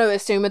 I don't want to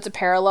assume it's a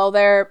parallel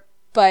there,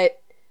 but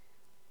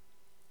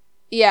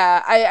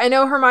yeah, I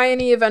know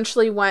Hermione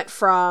eventually went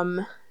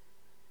from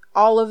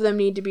all of them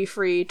need to be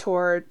free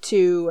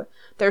to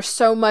there's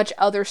so much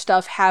other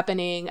stuff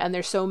happening and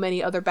there's so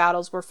many other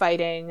battles we're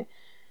fighting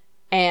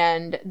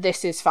and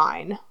this is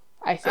fine.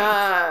 I think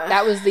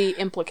that was the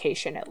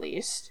implication, at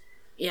least.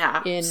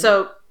 Yeah.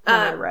 When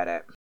I read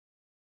it.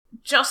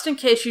 Just in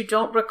case you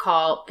don't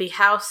recall, the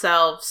house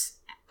elves,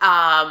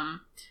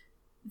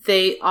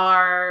 they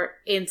are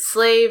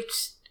enslaved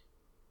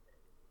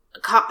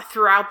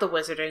throughout the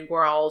wizarding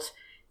world.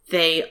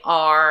 They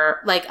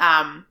are like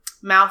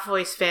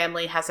Malfoy's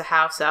family has a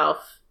house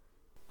elf.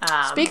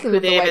 Speaking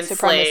of the white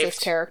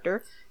supremacist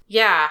character,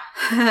 yeah,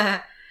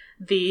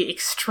 the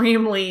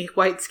extremely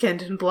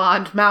white-skinned and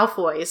blonde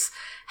Malfoys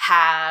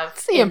have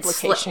that's the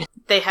implication.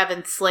 They have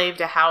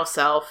enslaved a house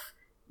elf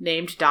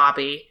named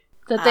Dobby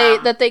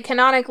that they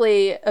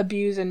canonically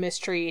abuse and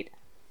mistreat.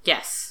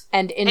 Yes,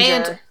 and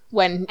injure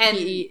when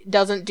he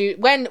doesn't do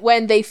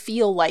when they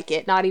feel like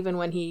it, not even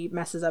when he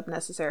messes up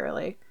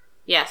necessarily.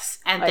 Yes,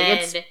 and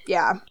like,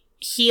 then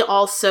he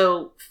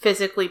also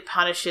physically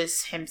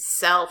punishes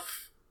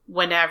himself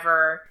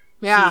whenever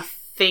he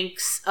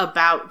thinks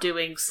about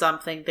doing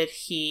something that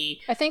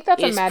he I think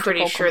that's is a magical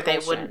pretty sure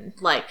compulsion. they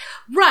wouldn't like.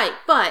 Right,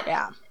 but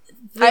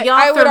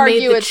I would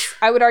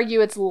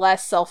argue it's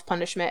less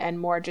self-punishment and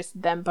more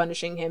just them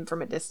punishing him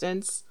from a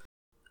distance.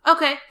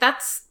 Okay,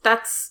 that's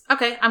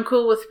okay. I'm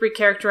cool with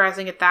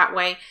recharacterizing it that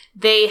way.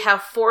 They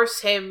have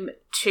forced him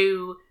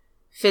to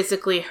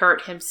physically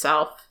hurt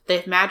himself.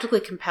 They've magically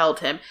compelled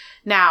him.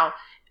 Now,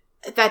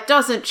 that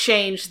doesn't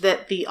change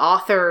that the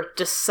author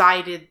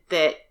decided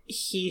that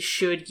he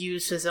should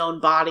use his own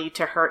body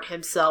to hurt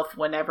himself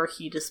whenever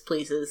he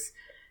displeases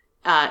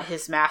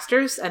his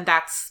masters, and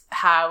that's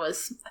how I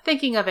was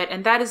thinking of it,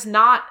 and that's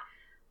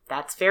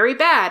very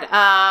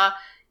bad.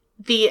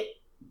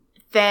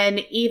 Then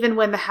even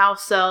when the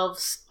house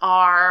elves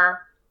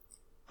are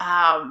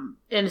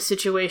in a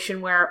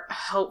situation where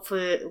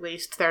hopefully at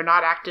least they're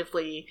not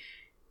actively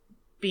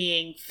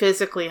being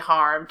physically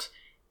harmed,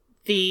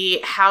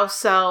 the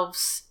house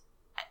elves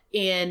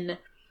in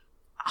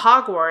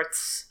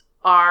Hogwarts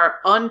are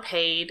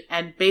unpaid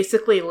and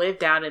basically live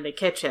down in the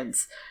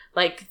kitchens.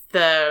 Like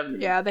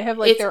they have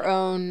like their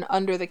own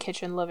under the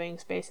kitchen living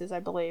spaces, I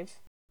believe.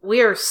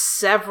 We are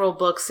several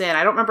books in.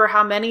 I don't remember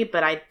how many,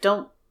 but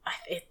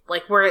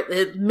we're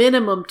at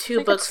minimum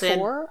 2 books in.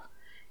 4?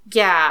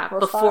 Yeah, or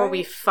before 5?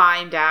 we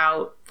find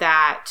out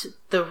that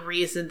the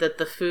reason that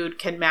the food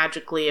can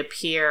magically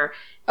appear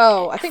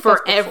I think for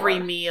that's before. every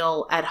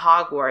meal at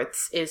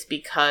Hogwarts is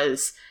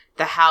because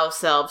the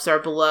house elves are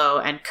below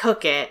and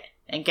cook it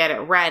and get it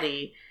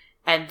ready,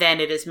 and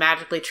then it is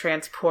magically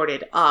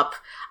transported up.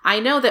 I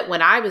know that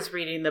when I was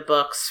reading the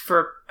books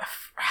for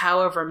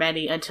however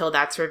many until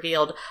that's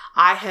revealed,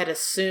 I had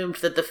assumed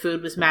that the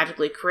food was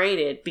magically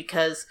created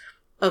because,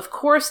 of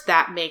course,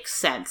 that makes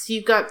sense.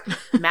 You've got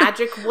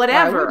magic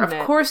whatever.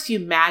 Of course you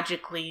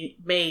magically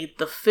made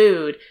the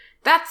food.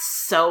 That's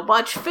so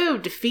much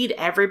food to feed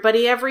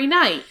everybody every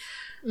night.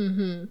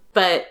 Mm-hmm.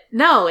 But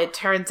no, it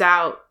turns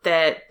out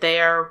that they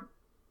are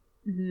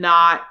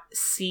not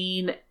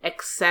seen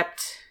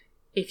except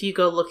if you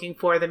go looking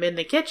for them in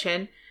the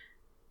kitchen,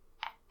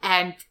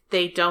 and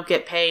they don't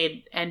get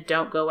paid and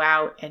don't go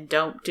out and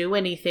don't do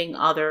anything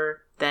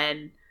other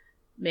than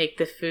make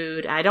the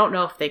food. I don't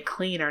know if they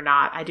clean or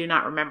not. I do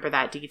not remember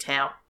that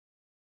detail.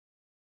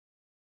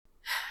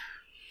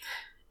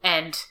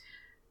 And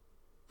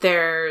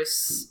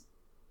there's...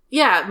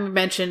 Yeah, we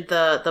mentioned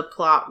the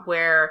plot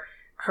where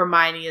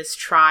Hermione is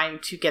trying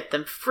to get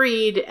them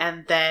freed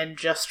and then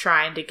just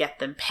trying to get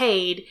them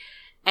paid.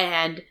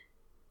 And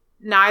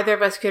neither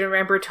of us can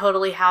remember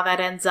totally how that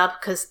ends up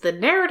because the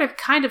narrative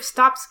kind of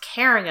stops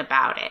caring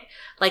about it.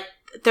 Like,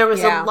 there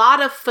was a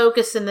lot of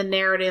focus in the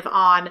narrative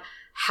on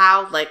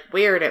how,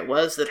 weird it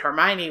was that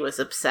Hermione was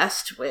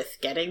obsessed with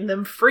getting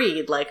them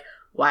freed. Like,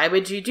 why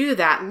would you do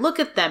that? Look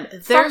at them.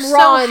 They're from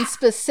Ron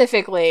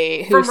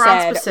specifically, who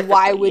said,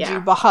 why would you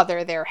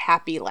bother? They're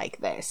happy like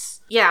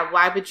this. Yeah,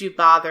 why would you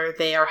bother?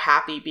 They are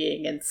happy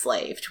being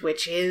enslaved,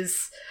 which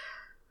is...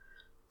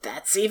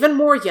 That's even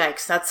more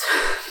yikes.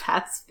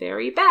 That's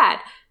very bad.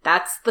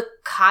 That's the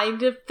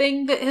kind of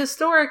thing that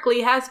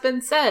historically has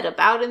been said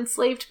about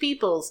enslaved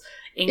peoples.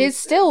 Is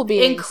still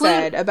being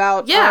said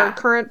about our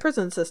current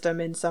prison system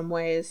in some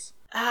ways.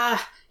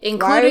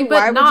 Including but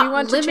why not would you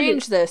want limited. to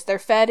change this? They're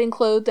fed and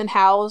clothed and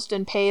housed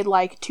and paid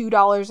like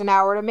 $2 an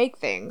hour to make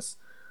things.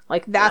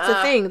 Like, that's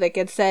a thing that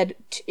gets said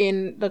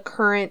in the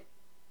current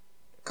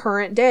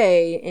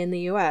day in the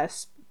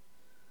U.S.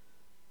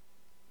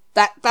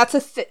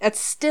 That's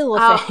still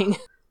a thing.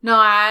 No,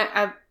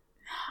 I'm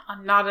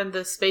not in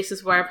the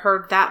spaces where I've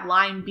heard that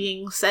line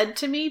being said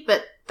to me,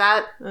 but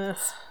that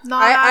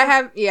not. I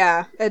have,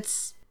 yeah.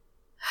 It's.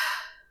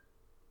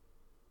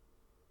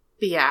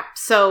 But yeah,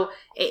 so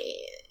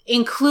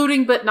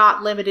including but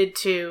not limited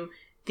to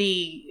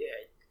the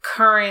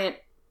current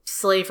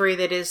slavery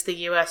that is the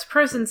U.S.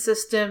 prison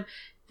system,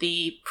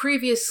 the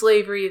previous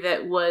slavery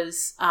that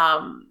was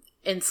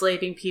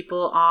enslaving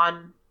people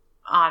on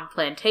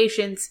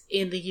plantations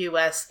in the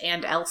U.S.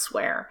 and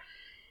elsewhere.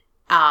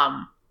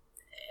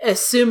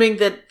 Assuming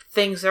that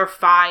things are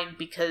fine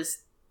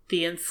because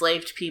the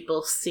enslaved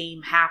people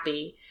seem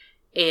happy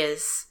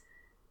is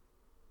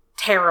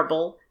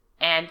terrible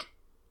and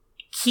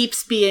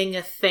keeps being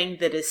a thing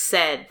that is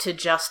said to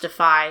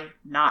justify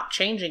not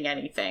changing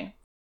anything.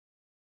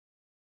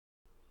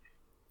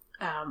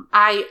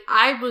 I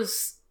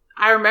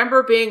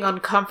remember being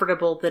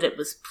uncomfortable that it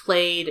was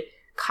played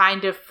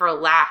kind of for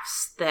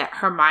laughs that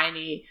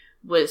Hermione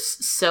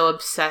was so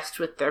obsessed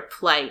with their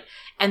plight.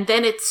 And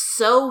then it's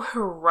so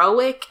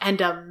heroic and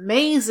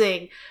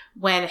amazing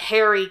when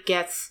Harry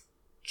gets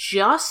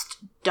just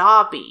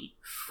Dobby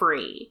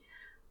free.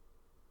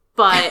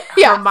 But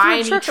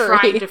Hermione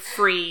trying to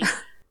free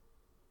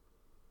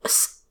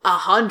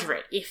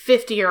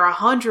 50 or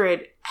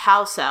 100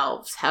 house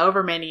elves,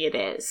 however many it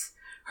is.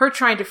 Her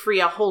trying to free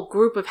a whole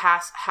group of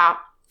house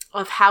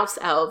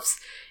elves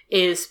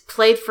is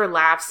played for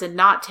laughs and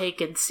not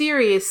taken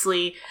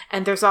seriously.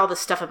 And there's all this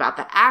stuff about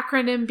the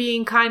acronym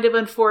being kind of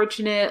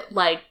unfortunate.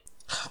 Like,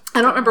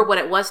 I don't remember what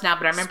it was now,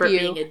 but I remember it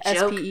being a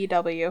joke.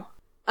 SPEW.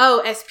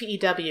 Oh,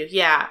 SPEW,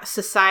 yeah.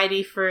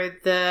 Society for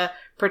the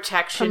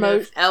Protection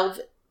of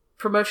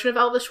Promotion of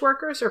Elvish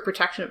Workers or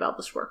Protection of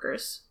Elvish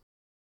Workers?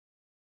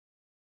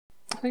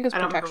 I think it's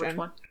Protection. I don't remember which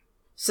one.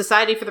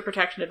 Society for the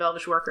Protection of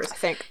Elvish Workers. I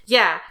think.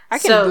 Yeah. I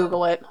can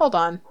Google it. Hold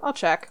on. I'll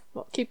check.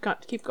 Well, keep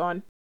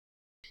going.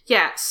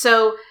 Yeah,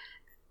 so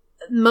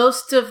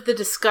most of the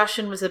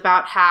discussion was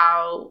about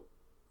how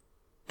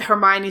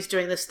Hermione's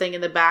doing this thing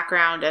in the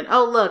background and,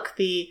 oh, look,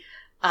 the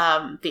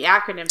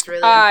acronym's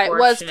really unfortunate. It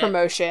was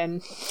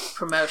promotion.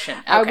 Promotion.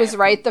 Okay. I was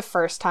right the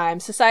first time.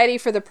 Society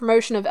for the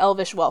Promotion of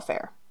Elvish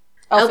Welfare.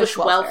 Elvish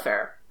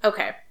Welfare.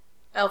 Okay.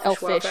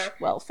 Elfish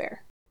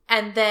Welfare.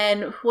 And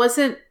then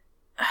wasn't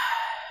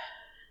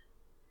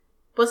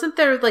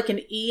there like an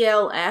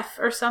ELF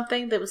or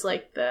something that was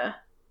like the...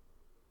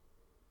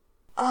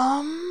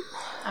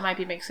 I might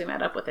be mixing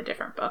that up with a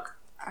different book.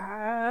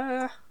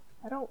 I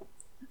don't...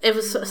 It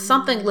was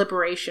something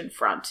Liberation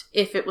Front,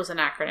 if it was an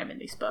acronym in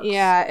these books.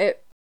 Yeah,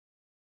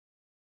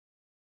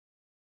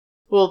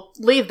 We'll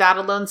leave that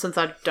alone since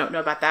I don't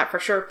know about that for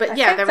sure. But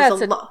yeah, there was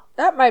a lot.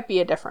 That might be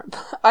a different...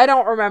 I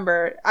don't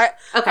remember.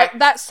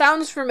 That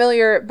sounds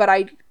familiar, but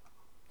I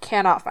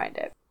cannot find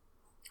it.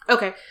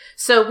 Okay,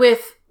 so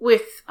with SPEW...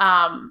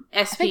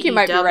 I think you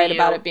might be right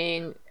about it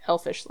being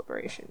Elfish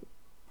Liberation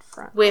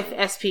Front. With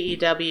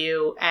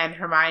SPEW and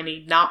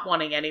Hermione not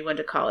wanting anyone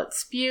to call it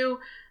spew,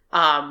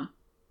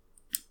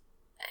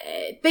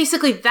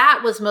 basically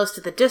that was most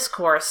of the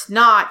discourse,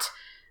 not...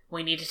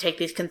 We need to take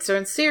these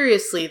concerns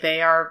seriously.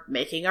 They are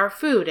making our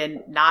food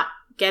and not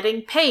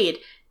getting paid.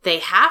 They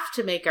have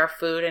to make our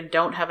food and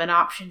don't have an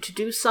option to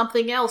do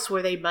something else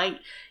where they might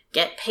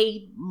get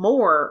paid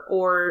more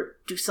or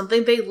do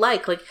something they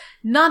like. Like,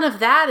 none of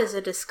that is a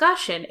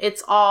discussion.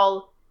 It's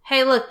all,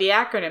 hey, look, the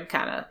acronym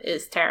kind of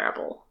is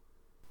terrible.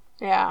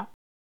 Yeah.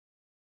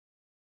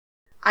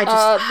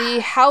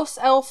 The House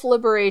Elf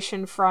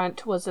Liberation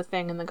Front was a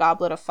thing in the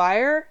Goblet of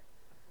Fire.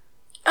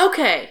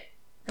 Okay.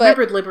 I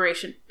remembered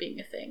Liberation being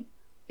a thing.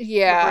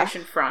 Yeah.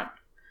 Liberation Front.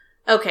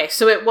 Okay,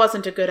 so it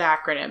wasn't a good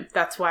acronym.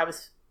 That's why I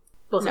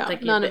wasn't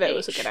thinking none of it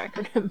was a good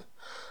acronym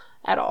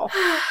at all.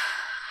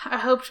 I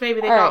hoped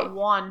maybe they got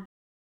one.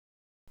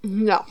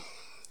 No.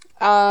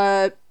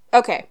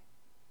 Okay.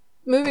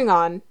 Moving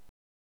on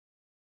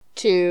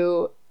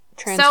to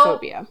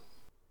transphobia.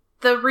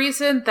 So, the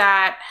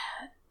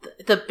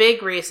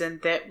big reason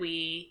that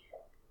we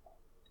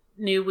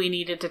knew we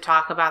needed to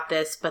talk about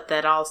this, but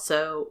that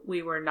also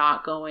we were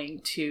not going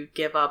to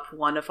give up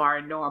one of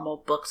our normal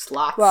book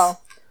slots.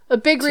 Well, a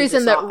big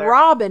reason that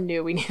Robin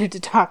knew we needed to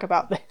talk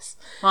about this.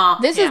 Well,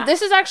 this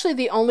is actually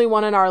the only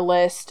one on our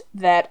list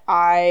that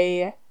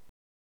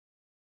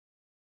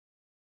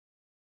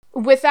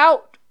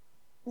without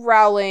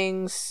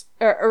Rowling's,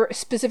 or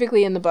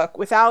specifically in the book,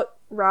 without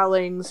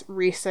Rowling's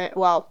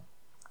without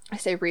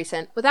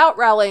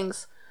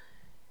Rowling's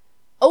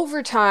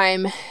over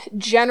time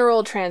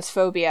general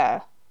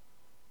transphobia,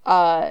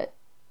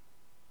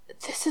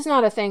 this is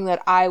not a thing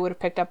that I would have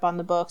picked up on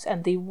the books,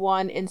 and the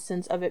one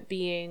instance of there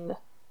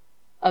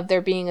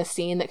being a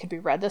scene that could be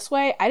read this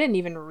way, I didn't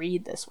even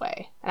read this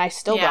way, and I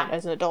still don't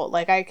as an adult.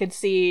 Like, I could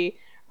see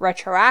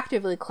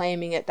retroactively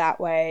claiming it that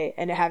way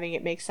and having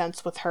it make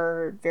sense with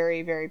her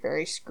very, very,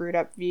 very screwed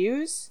up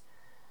views.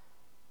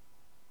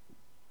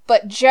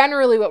 But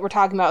generally what we're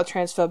talking about with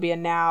transphobia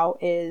now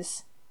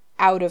is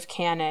out of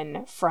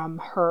canon from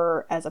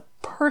her as a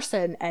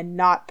person and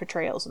not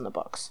portrayals in the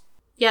books.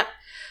 Yep.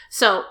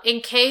 So in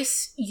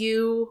case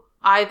you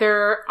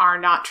either are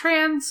not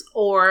trans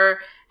or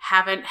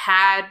haven't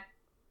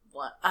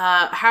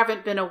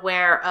been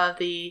aware of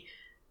the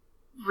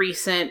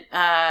recent,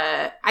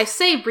 I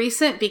say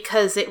recent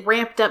because it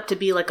ramped up to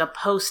be like a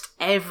post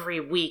every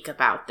week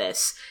about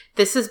this.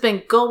 This has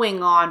been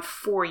going on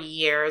for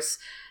years,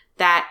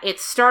 that it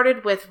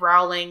started with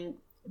Rowling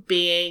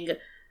being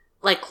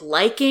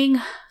liking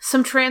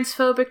some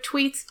transphobic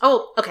tweets.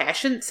 Oh, okay, I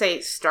shouldn't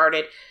say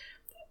started.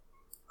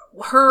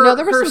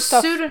 There was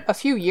some stuff a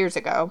few years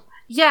ago.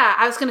 Yeah,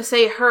 I was going to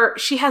say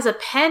she has a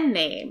pen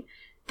name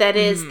that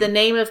is the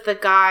name of the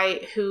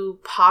guy who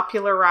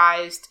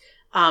popularized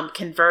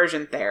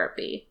conversion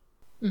therapy.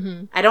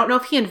 Mm-hmm. I don't know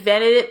if he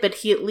invented it, but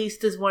he at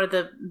least is one of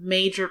the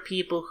major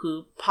people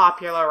who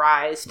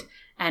popularized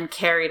and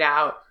carried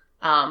out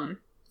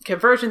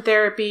conversion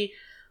therapy,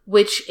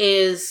 which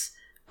is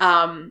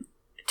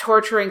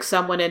torturing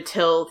someone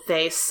until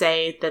they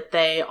say that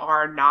they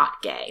are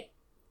not gay.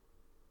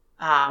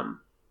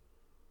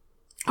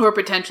 Or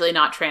potentially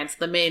not trans.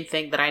 The main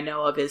thing that I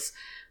know of is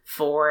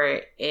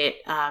for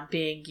it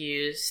being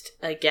used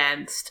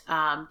against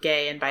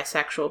gay and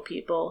bisexual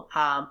people,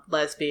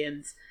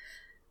 lesbians,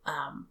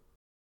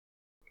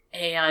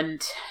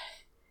 and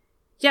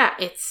yeah,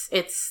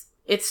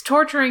 it's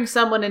torturing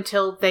someone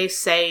until they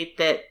say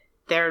that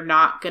they're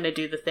not going to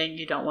do the thing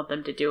you don't want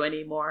them to do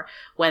anymore,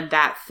 when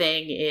that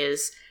thing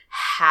is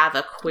have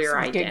a queer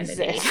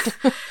identity.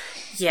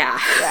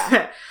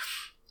 Yeah.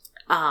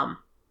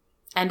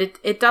 And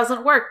it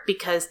doesn't work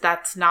because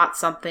that's not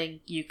something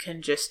you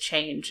can just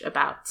change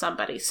about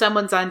somebody.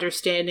 Someone's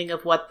understanding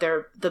of what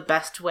the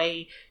best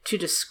way to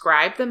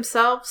describe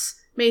themselves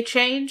may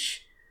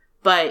change,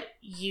 but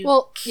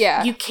you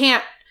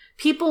can't.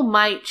 People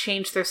might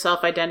change their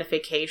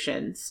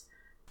self-identifications.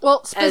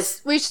 Well,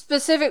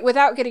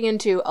 without getting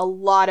into a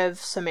lot of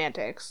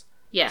semantics.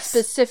 Yes.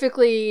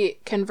 Specifically,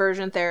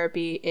 conversion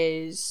therapy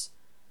is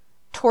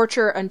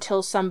torture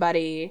until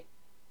somebody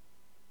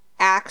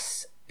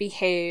acts,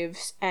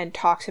 behaves, and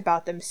talks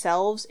about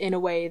themselves in a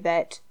way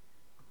that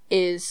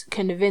is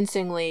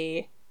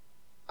convincingly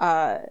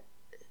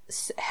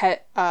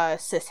cishet.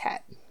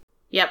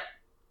 Yep.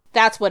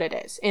 That's what it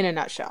is, in a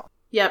nutshell.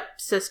 Yep.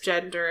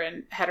 Cisgender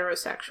and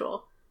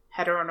heterosexual.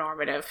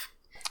 Heteronormative.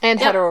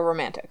 And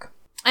heteroromantic.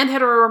 And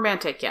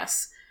heteroromantic,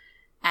 yes.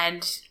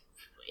 And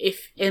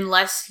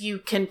unless you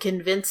can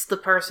convince the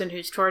person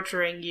who's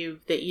torturing you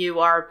that you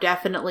are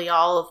definitely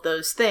all of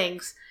those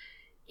things,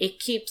 it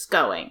keeps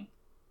going.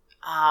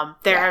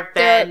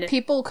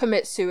 People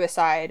commit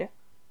suicide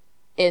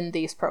in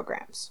these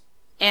programs.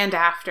 And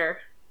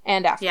after.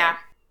 Yeah.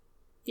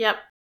 Yep.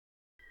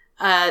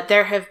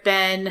 There have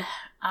been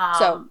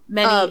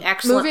many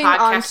excellent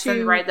podcasts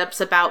and write-ups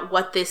about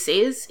what this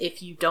is.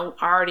 If you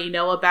don't already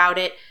know about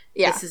it,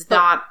 this is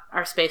not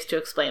our space to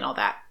explain all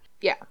that.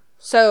 Yeah.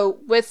 So,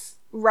 with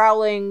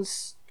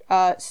Rowling's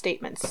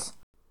statements.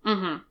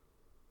 Mm-hmm.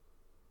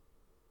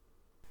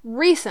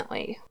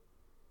 Recently,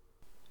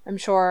 I'm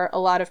sure a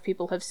lot of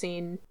people have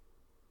seen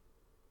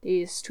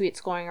these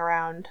tweets going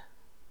around.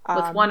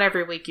 With one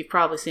every week, you've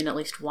probably seen at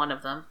least one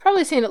of them.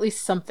 Probably seen at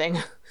least something.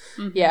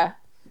 Mm-hmm. Yeah.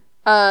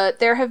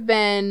 There have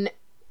been...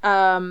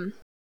 so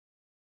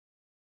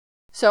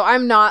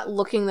I'm not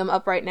looking them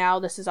up right now.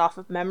 This is off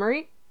of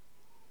memory.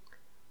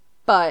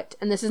 But,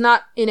 and this is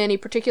not in any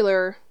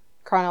particular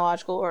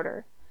chronological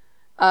order,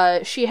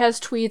 she has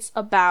tweets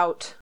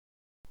about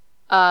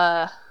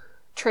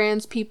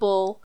trans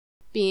people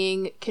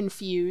being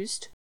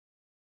confused,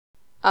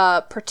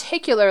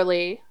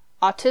 particularly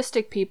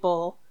autistic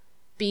people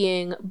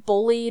being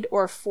bullied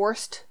or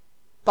forced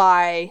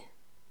by,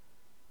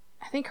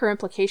 I think her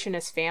implication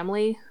is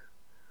family,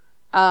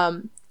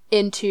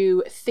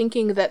 into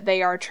thinking that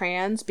they are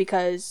trans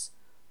because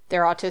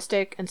they're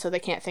autistic and so they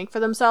can't think for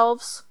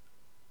themselves.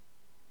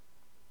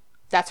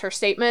 That's her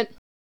statement.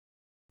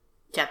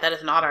 Yeah, that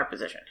is not our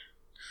position.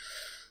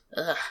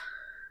 Ugh.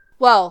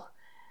 Well,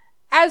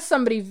 as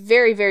somebody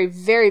very, very,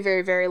 very,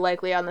 very, very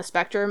likely on the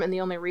spectrum, and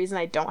the only reason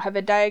I don't have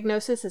a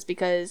diagnosis is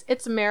because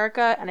it's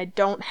America and I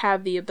don't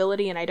have the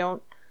ability and I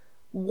don't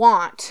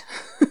want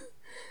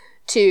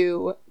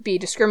to be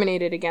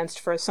discriminated against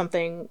for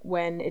something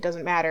when it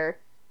doesn't matter,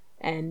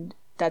 and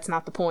that's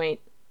not the point.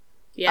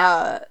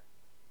 Yeah.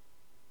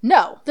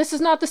 No, this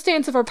is not the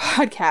stance of our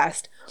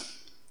podcast.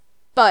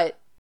 But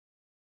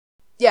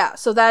yeah,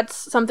 so that's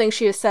something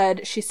she has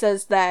said. She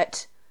says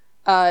that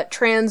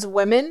trans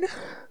women,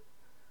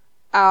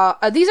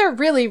 these are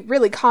really,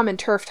 really common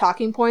TERF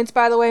talking points,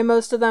 by the way,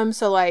 most of them.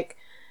 So, like,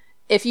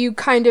 if you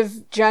kind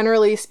of,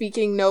 generally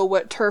speaking, know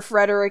what TERF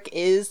rhetoric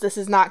is, this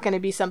is not going to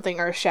be something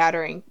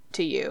earth-shattering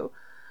to you.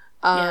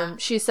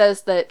 She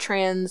says that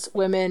trans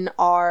women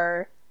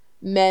are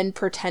men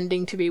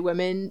pretending to be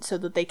women so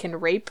that they can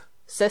rape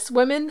cis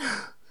women.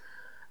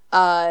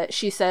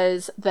 She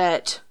says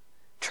that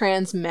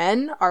trans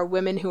men are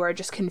women who are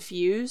just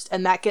confused,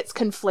 and that gets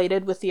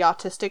conflated with the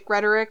autistic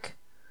rhetoric,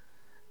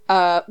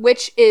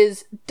 which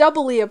is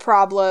doubly a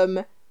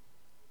problem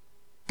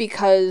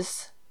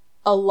because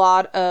a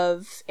lot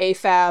of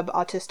AFAB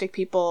autistic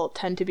people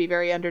tend to be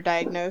very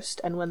underdiagnosed,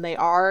 and when they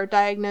are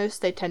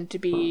diagnosed, they tend to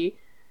be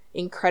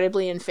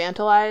incredibly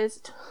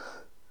infantilized.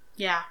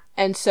 Yeah.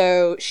 And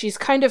so she's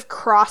kind of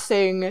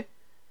crossing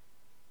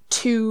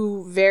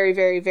two very,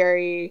 very,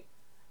 very,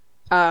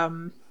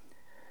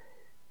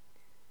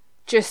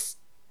 just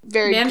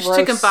very managed gross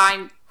to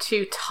combine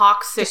two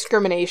toxic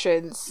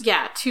discriminations.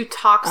 Yeah, two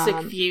toxic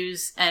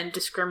views and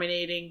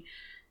discriminating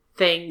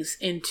things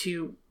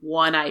into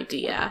one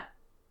idea.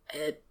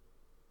 And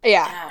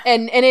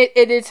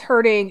it is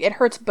hurting. It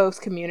hurts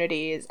both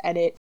communities, and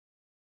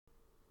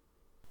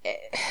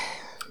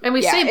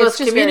we say both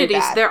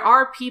communities. There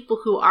are people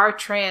who are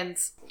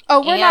trans.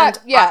 Oh, we're not.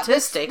 Yeah,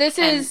 autistic. This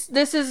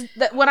is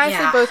when I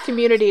say both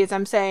communities,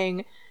 I'm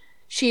saying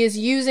she is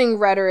using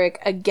rhetoric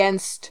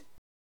against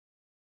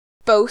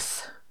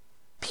both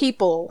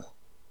people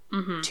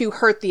to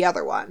hurt the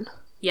other one.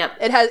 Yep.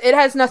 It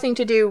has nothing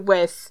to do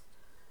with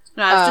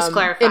just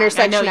clarifying.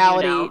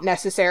 Intersectionality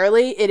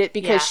necessarily.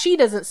 Because she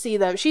doesn't see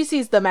them. She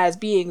sees them as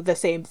being the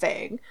same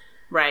thing.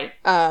 Right.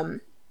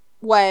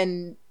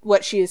 When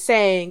what she is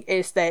saying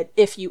is that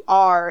if you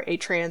are a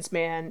trans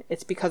man,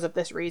 it's because of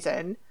this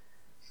reason.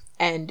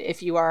 And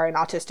if you are an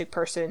autistic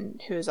person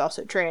who is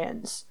also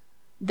trans,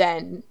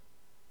 then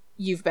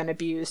you've been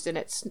abused, and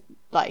it's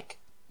like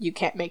you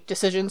can't make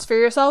decisions for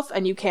yourself,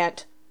 and you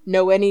can't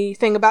know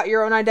anything about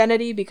your own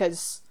identity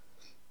because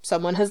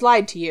someone has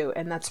lied to you,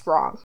 and that's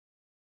wrong.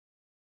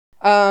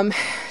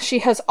 She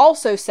has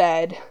also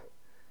said,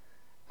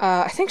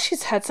 I think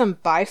she's had some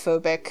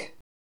biphobic,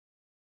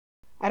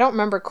 I don't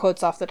remember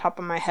quotes off the top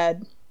of my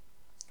head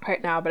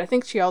right now, but I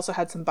think she also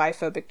had some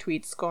biphobic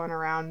tweets going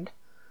around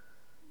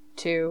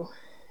too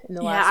in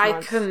the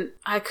last month.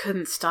 I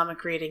couldn't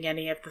stomach reading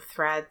any of the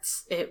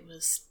threads. It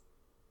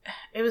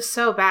was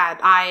so bad.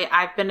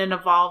 I've been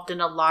involved in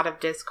a lot of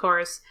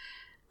discourse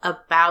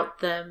about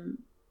them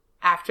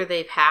after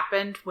they've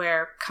happened,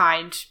 where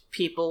kind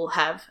people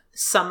have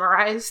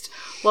summarized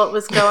what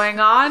was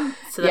going on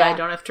so that I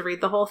don't have to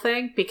read the whole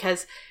thing,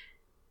 because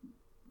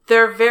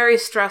they're very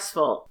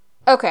stressful.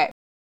 Okay.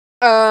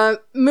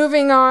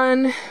 Moving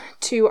on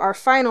to our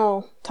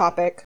final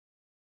topic.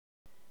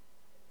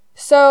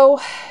 So,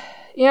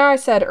 I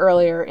said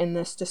earlier in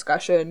this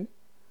discussion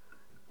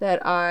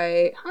that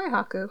hi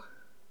Haku,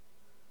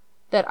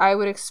 that I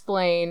would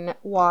explain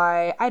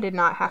why I did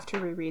not have to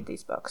reread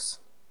these books.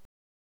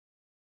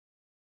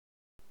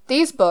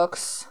 These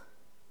books,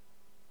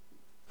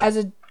 as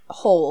a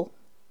whole,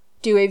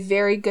 do a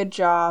very good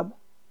job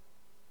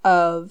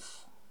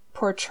of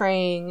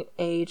portraying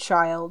a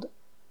child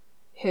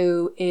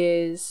who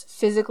is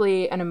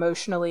physically and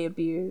emotionally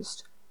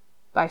abused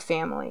by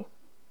family.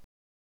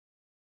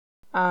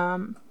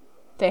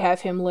 They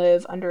have him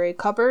live under a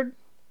cupboard.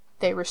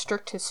 They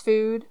restrict his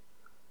food.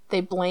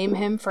 They blame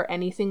him for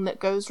anything that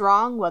goes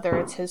wrong, whether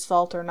it's his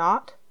fault or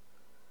not.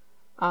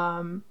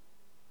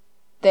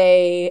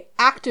 They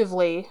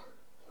actively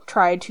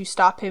tried to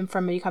stop him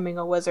from becoming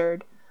a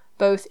wizard,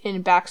 both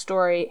in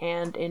backstory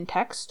and in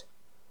text.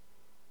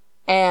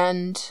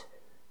 And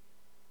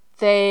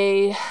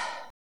they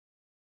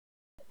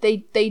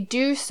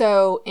do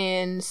so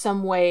in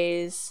some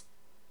ways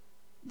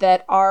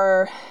that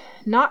are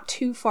not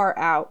too far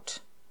out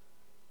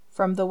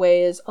from the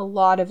ways a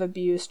lot of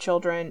abused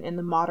children in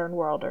the modern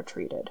world are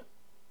treated.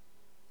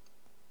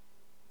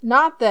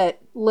 Not that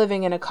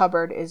living in a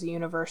cupboard is a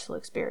universal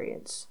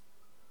experience,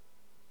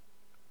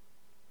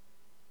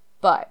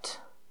 but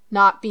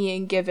not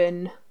being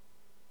given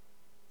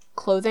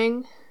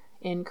clothing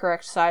in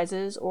correct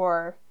sizes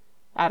or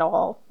at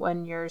all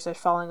when yours are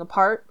falling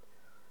apart,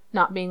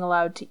 not being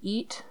allowed to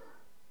eat,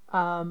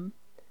 having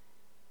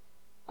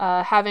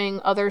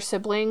other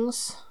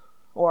siblings,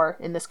 or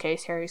in this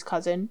case Harry's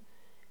cousin,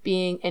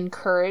 being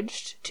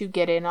encouraged to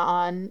get in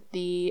on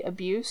the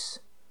abuse.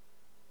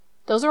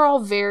 Those are all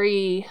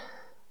very,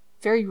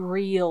 very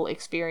real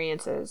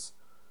experiences.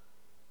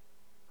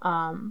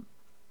 And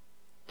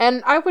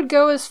I would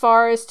go as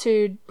far as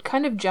to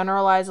kind of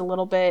generalize a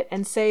little bit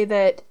and say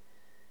that,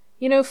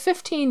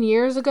 15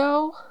 years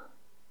ago,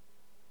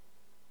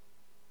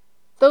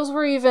 those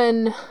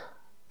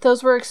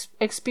were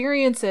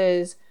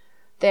experiences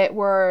that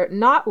were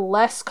not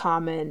less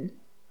common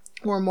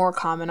or more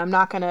common. I'm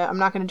not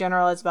gonna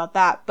generalize about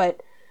that,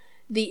 but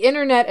the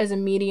internet as a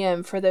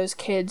medium for those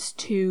kids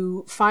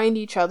to find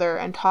each other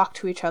and talk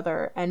to each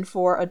other, and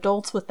for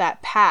adults with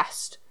that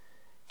past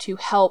to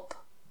help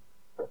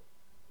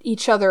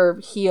each other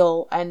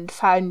heal and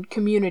find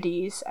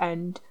communities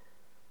and,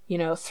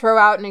 throw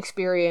out an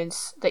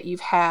experience that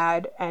you've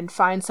had and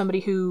find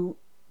somebody who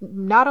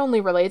not only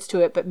relates to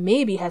it, but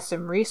maybe has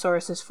some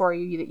resources for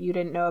you that you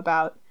didn't know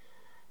about.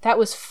 That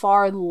was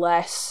far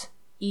less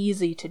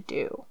easy to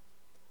do.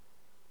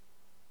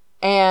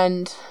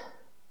 And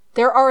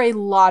there are a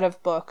lot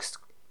of books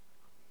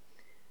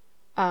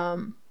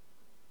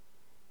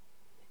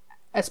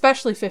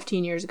especially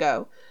 15 years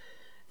ago,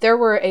 there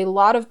were a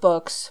lot of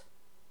books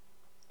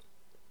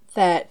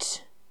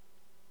that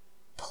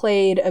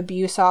played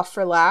abuse off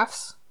for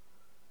laughs,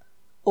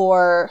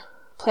 or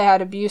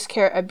had abused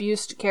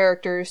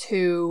characters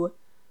who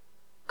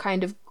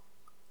kind of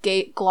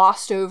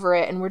glossed over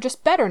it and were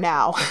just better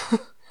now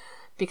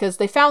because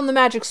they found the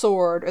magic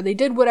sword, or they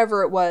did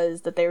whatever it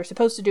was that they were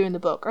supposed to do in the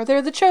book, or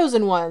they're the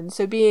chosen one,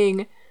 so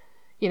being,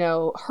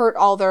 hurt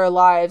all their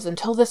lives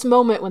until this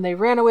moment when they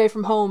ran away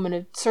from home in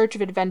a search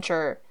of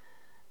adventure,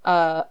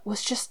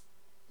 was just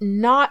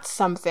not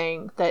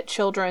something that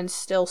children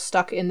still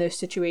stuck in those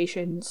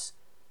situations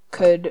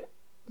could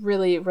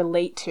really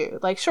relate to.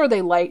 Like, sure,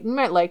 you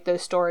might like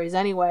those stories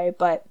anyway,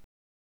 but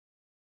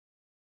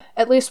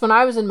at least when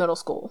I was in middle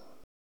school,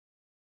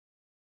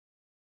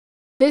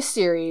 this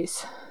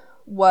series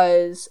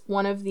was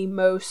one of the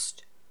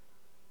most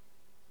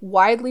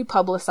widely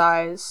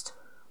publicized,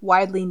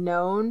 widely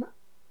known,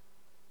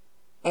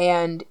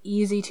 and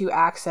easy to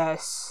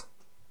access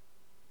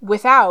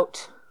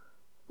without,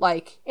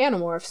 like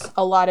Animorphs,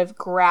 a lot of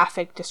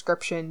graphic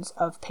descriptions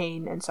of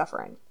pain and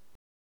suffering.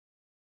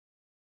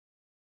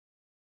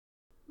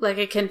 Like,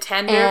 a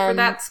contender for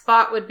that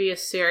spot would be A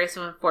Series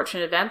of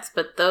Unfortunate Events,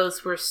 but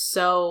those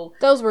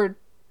didn't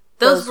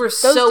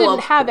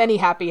have any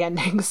happy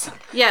endings.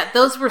 Yeah,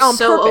 those were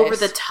so over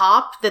the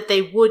top that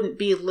they wouldn't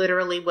be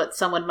literally what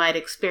someone might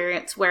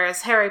experience,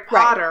 whereas Harry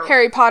Potter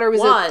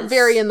was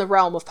very in the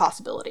realm of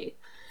possibility.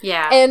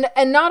 Yeah.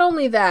 And not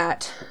only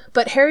that,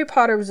 but Harry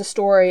Potter was a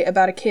story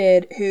about a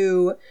kid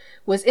who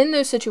was in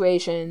those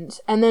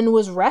situations and then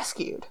was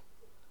rescued.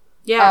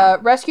 Yeah.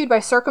 Rescued by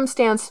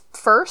circumstance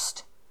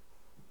first,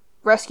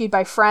 rescued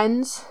by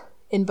friends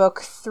in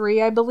book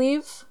 3, I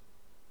believe.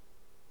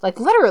 Like,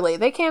 literally,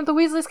 the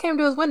Weasleys came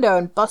to his window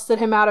and busted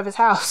him out of his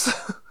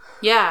house.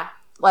 Yeah.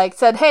 Like,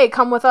 said, hey,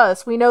 come with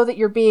us. We know that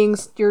you're being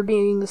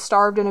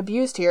starved and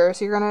abused here,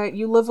 so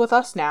you live with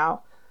us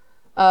now.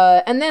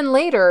 And then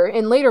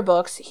in later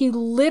books, he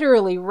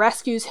literally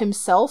rescues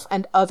himself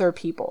and other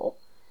people.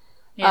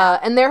 Yeah.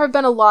 And there have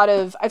been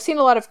I've seen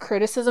a lot of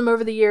criticism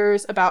over the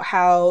years about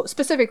how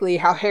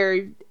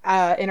Harry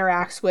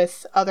interacts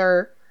with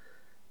other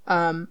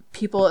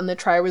people in the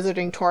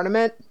Triwizarding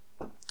Tournament,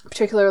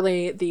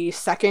 particularly the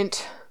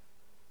second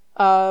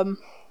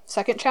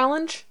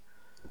challenge,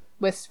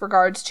 with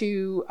regards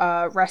to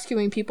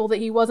rescuing people that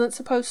he wasn't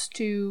supposed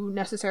to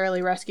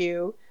necessarily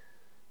rescue,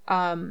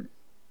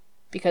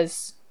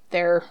 because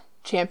their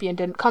champion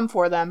didn't come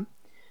for them.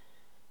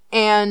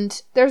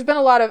 And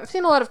I've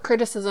seen a lot of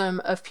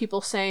criticism of people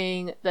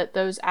saying that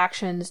those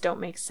actions don't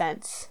make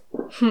sense.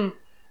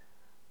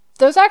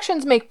 Those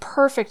actions make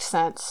perfect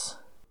sense.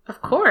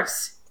 Of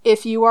course.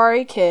 If you are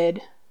a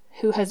kid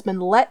who has been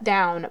let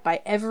down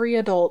by every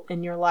adult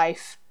in your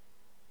life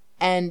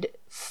and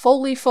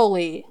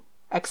fully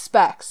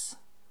expects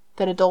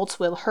that adults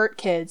will hurt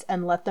kids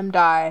and let them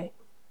die,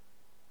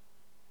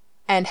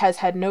 and has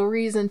had no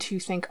reason to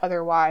think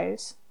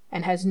otherwise,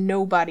 and has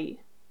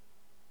nobody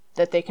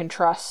that they can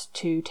trust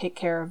to take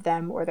care of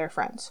them or their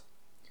friends.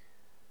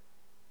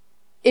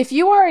 If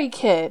you are a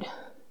kid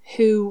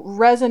who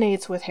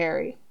resonates with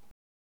Harry,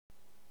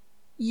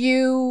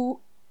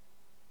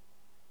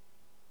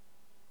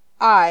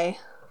 I,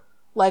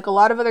 like a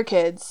lot of other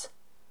kids,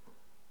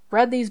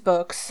 read these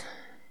books,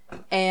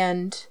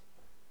 and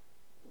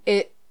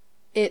it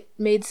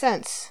made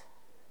sense.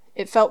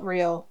 It felt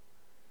real.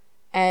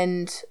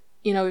 And,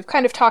 we've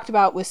kind of talked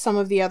about with some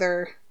of the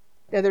other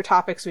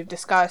topics we've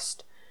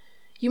discussed,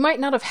 you might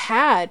not have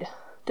had,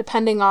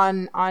 depending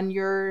on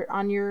your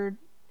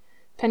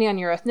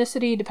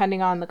ethnicity,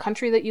 depending on the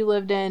country that you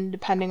lived in,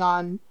 depending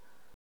on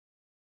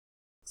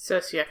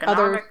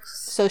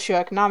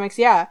socioeconomics,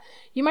 yeah.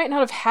 You might not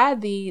have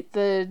had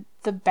the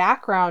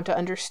background to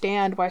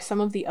understand why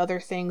some of the other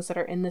things that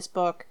are in this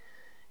book,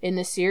 in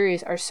this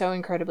series, are so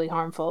incredibly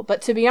harmful.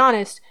 But to be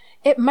honest,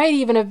 it might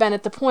even have been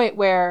at the point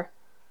where,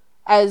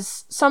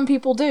 as some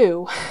people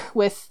do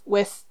with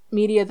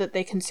media that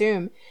they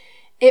consume,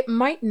 it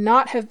might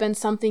not have been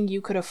something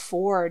you could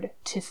afford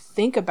to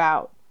think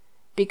about,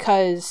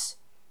 because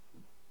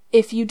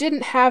if you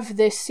didn't have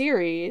this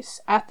series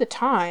at the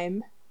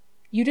time,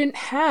 you didn't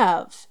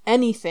have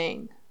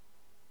anything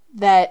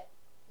that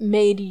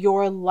made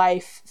your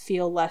life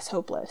feel less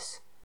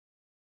hopeless.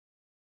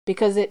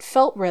 Because it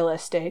felt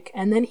realistic,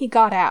 and then he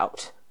got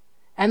out.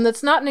 And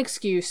that's not an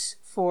excuse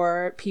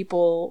for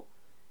people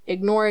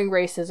ignoring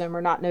racism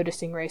or not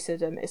noticing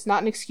racism. It's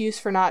not an excuse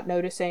for not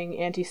noticing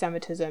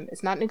anti-Semitism.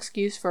 It's not an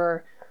excuse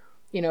for,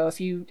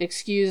 if you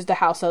excuse the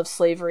House of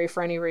Slavery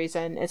for any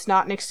reason. It's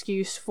not an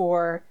excuse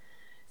for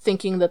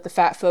thinking that the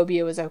fat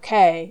phobia was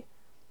okay.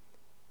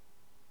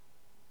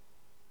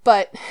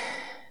 But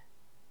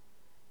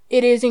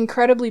it is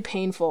incredibly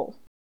painful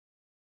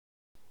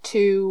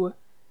to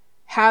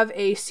have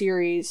a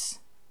series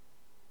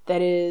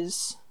that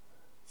is,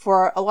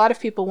 for a lot of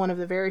people, one of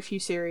the very few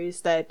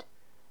series that,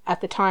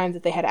 at the time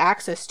that they had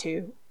access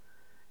to,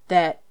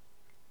 that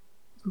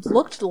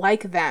looked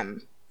like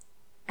them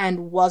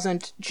and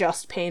wasn't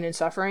just pain and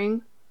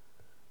suffering,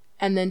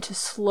 and then to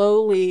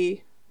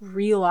slowly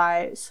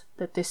realize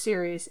that this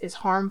series is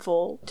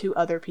harmful to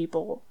other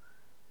people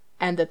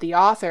and that the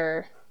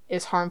author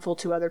is harmful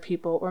to other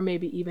people, or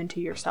maybe even to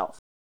yourself.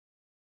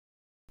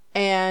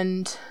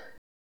 And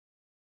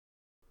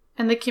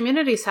the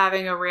community's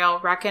having a real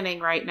reckoning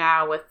right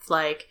now with,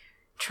 like,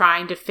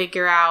 trying to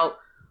figure out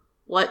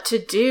what to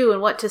do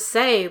and what to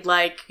say.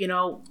 Like, you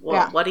know,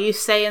 what do you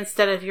say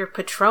instead of your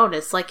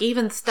Patronus? Like,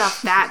 even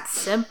stuff that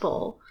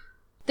simple.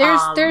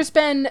 There's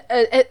been,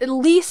 at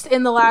least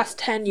in the last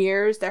 10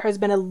 years, there has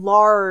been a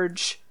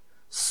large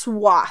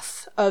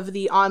swath of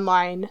the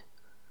online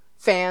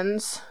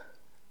fans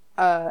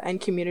and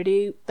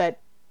community that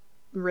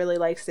really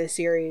likes this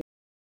series,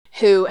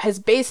 who has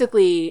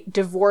basically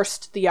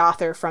divorced the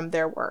author from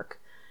their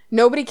work.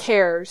 Nobody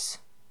cares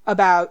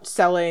about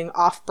selling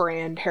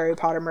off-brand Harry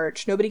Potter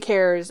merch. Nobody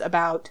cares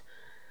about,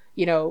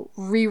 you know,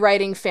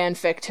 rewriting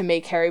fanfic to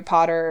make Harry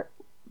Potter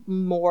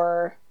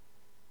more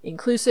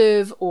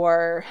inclusive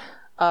or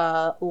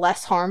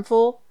less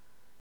harmful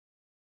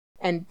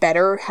and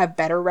have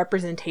better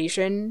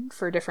representation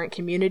for different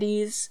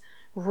communities.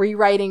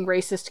 Rewriting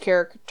racist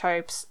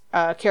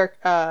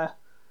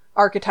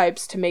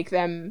archetypes to make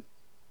them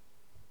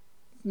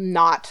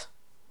not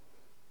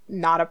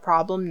a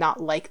problem, not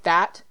like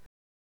that.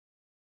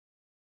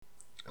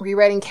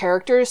 Rewriting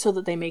characters so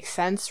that they make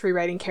sense,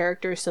 rewriting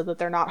characters so that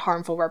they're not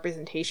harmful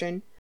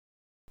representation.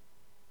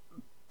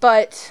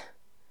 But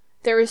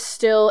there is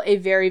still a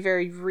very,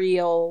 very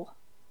real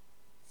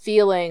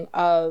feeling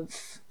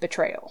of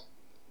betrayal.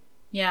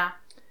 Yeah.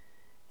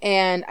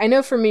 And I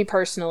know for me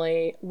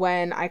personally,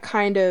 when I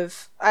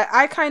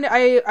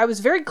was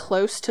very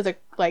close to the,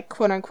 like,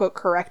 quote unquote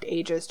correct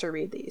ages to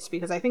read these,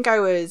 because I think I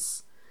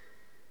was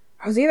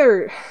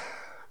either,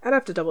 I'd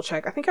have to double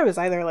check. I think I was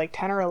either like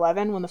 10 or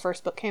 11 when the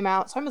first book came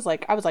out. So I was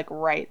like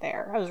right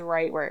there. I was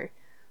right where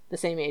the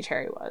same age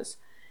Harry was.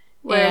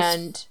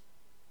 And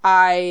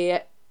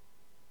I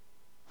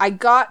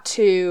got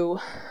to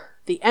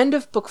the end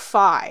of book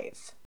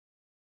 5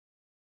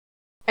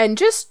 and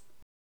just,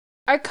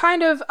 I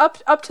kind of,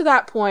 up to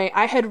that point,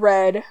 I had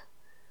read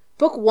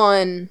book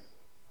 1,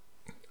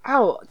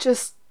 I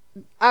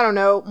don't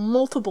know,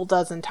 multiple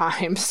dozen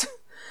times.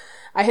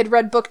 I had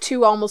read book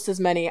 2 almost as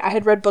many. I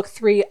had read book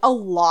 3 a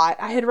lot.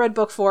 I had read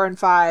book 4 and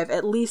 5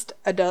 at least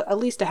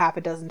a half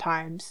a dozen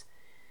times.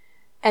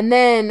 And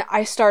then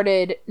I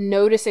started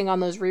noticing on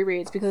those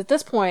rereads, because at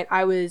this point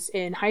I was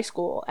in high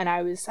school and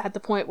I was at the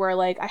point where,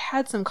 like, I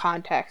had some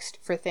context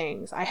for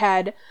things. I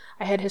had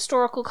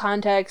historical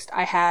context.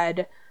 I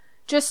had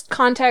just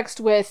context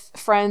with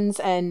friends,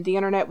 and the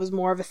internet was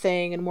more of a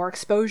thing, and more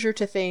exposure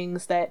to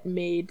things that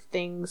made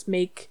things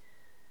make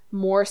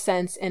more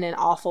sense in an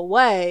awful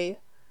way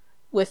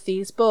with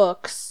these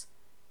books.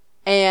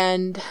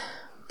 And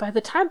by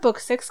the time book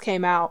 6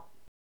 came out,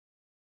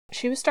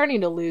 she was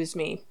starting to lose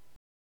me.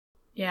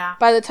 Yeah.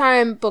 By the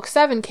time book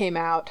 7 came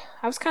out,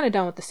 I was kind of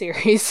done with the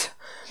series.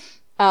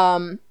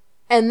 And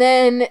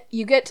then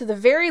you get to the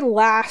very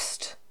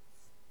last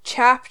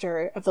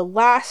chapter of the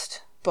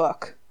last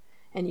book,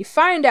 and you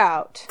find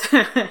out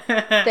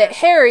that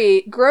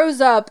Harry grows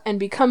up and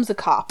becomes a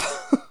cop.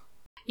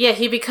 Yeah,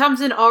 he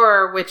becomes an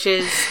Auror, which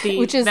is the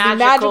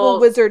magical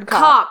wizard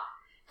cop.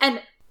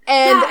 And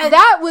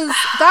that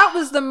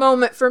was the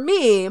moment for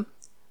me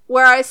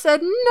where I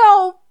said,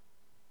 no,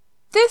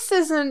 this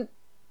isn't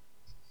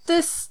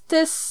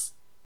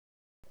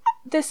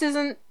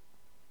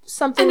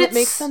something that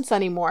makes sense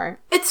anymore.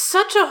 It's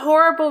such a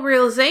horrible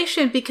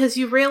realization, because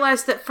you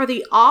realize that for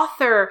the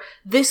author,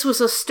 this was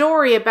a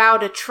story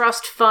about a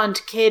trust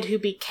fund kid who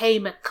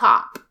became a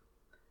cop.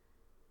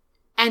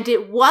 And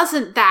it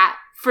wasn't that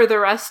for the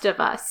rest of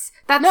us.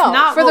 That's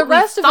not for the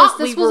rest of us.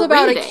 This was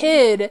about a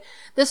kid.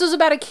 This was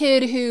about a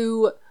kid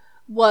who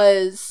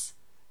was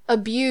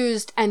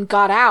abused and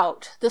got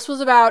out. This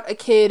was about a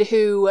kid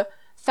who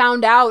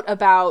found out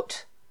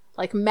about,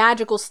 like,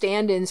 magical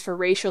stand-ins for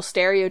racial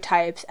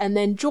stereotypes and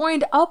then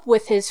joined up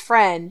with his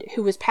friend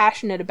who was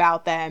passionate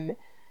about them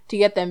to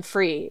get them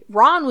free.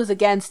 Ron was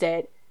against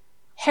it.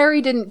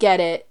 Harry didn't get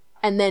it,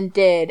 and then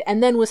did,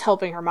 and then was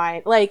helping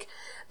Hermione. Like,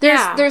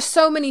 there's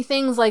so many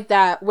things like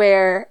that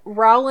where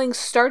Rowling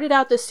started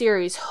out the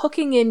series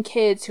hooking in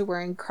kids who were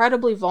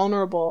incredibly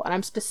vulnerable, and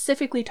I'm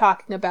specifically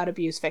talking about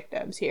abuse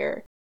victims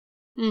here.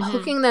 Mm-hmm.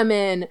 Hooking them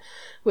in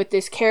with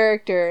this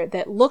character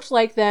that looked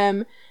like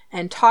them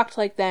and talked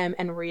like them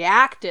and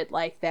reacted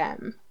like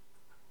them.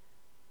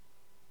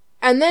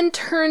 And then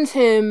turns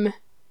him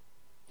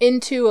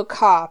into a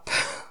cop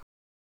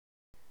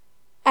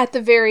at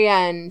the very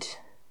end,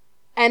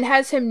 and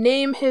has him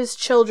name his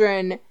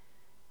children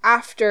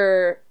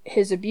after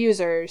his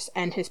abusers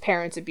and his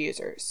parents'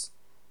 abusers.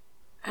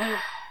 Like,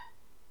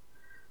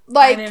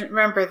 I didn't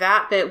remember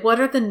that bit. What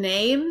are the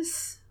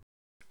names?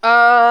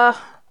 Well,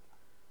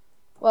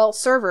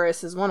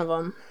 Cerberus is one of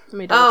them. Let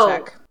me double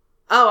check.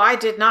 Oh, I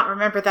did not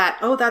remember that.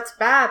 Oh, that's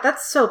bad.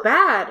 That's so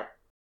bad.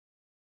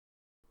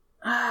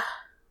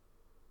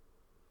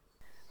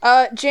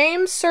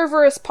 James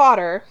Cerberus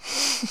Potter.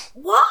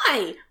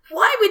 Why?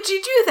 Why would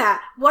you do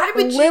that? Why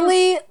would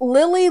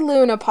Lily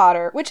Luna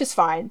Potter, which is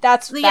fine.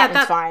 That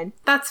one's fine.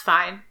 That's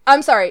fine.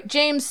 I'm sorry,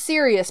 James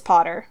Sirius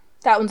Potter.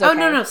 That one's okay.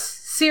 Oh, no,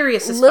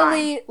 Sirius is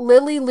fine.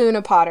 Lily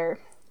Luna Potter.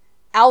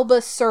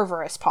 Albus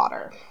Severus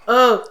Potter.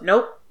 Oh,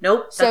 nope.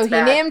 So he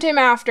named him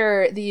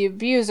after the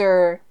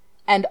abuser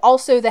and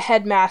also the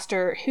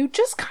headmaster, who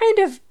just kind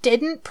of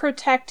didn't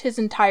protect his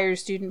entire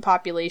student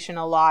population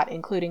a lot,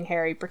 including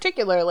Harry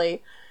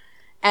particularly,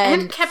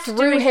 and kept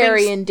threw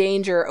Harry in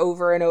danger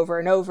over and over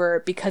and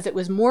over because it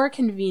was more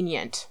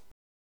convenient.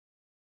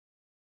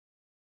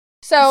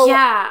 So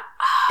yeah,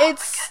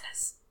 it's my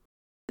goodness.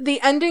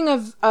 The ending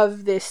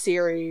of this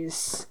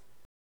series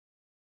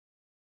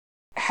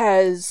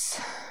has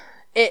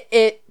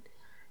it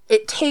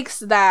takes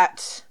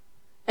that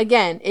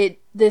again.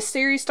 This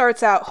series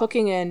starts out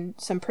hooking in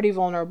some pretty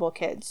vulnerable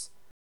kids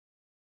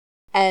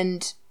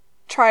and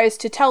tries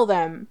to tell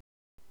them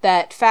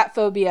that fat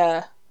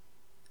phobia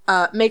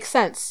makes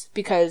sense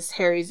because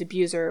Harry's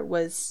abuser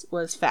was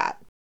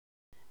fat,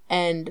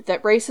 and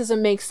that racism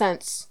makes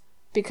sense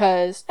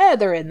because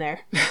they're in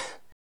there,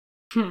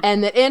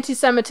 and that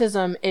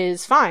anti-Semitism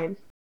is fine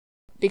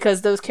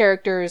because those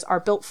characters are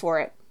built for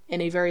it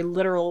in a very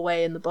literal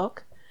way in the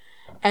book.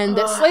 And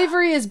that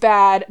slavery is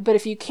bad, but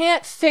if you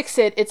can't fix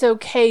it, it's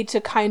okay to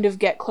kind of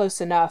get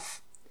close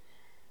enough.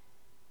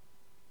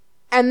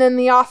 And then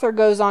the author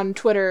goes on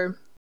Twitter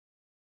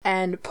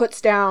and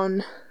puts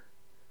down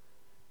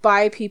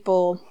bi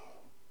people,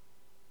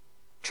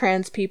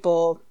 trans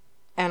people,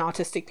 and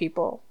autistic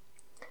people.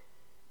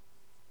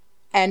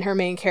 And her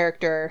main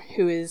character,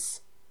 who is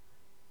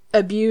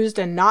abused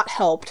and not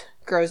helped,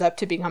 grows up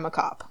to become a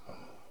cop.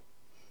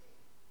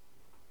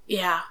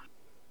 Yeah.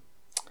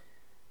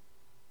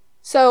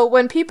 So,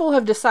 when people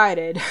have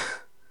decided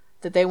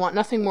that they want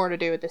nothing more to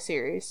do with the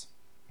series,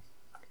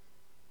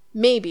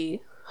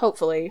 maybe,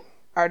 hopefully,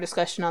 our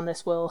discussion on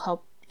this will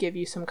help give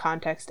you some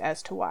context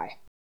as to why.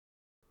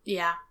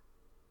 Yeah.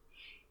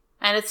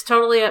 And it's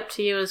totally up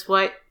to you as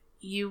what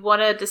you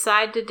want to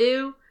decide to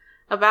do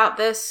about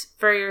this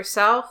for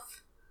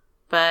yourself,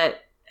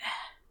 but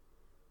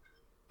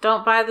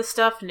don't buy the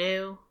stuff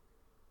new.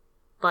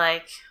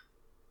 Like,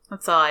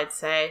 that's all I'd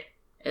say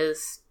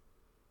is,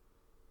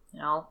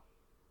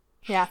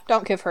 Yeah,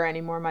 don't give her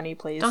any more money,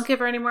 please. Don't give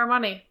her any more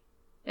money.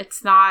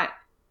 It's not...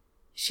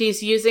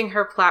 She's using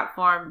her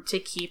platform to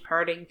keep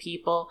hurting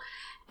people.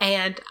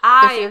 And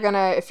if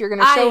you're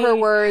gonna show her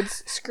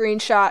words,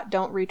 screenshot,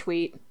 don't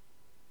retweet.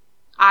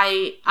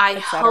 I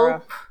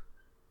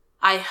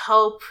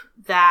hope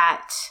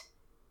that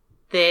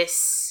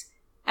this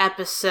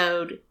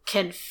episode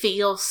can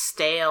feel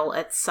stale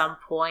at some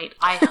point.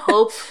 I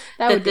hope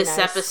that this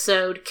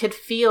episode could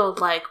feel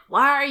like,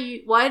 why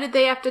did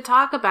they have to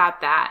talk about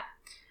that?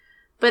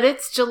 But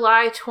it's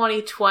July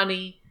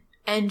 2020,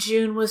 and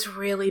June was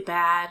really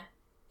bad.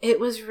 It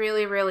was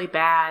really, really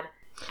bad.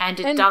 And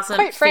it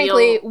doesn't feel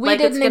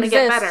like it's going to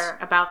get better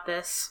about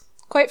this.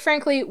 Quite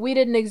frankly, we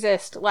didn't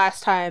exist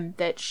last time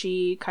that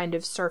she kind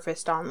of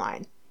surfaced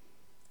online.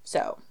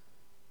 So,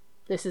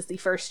 this is the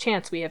first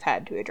chance we have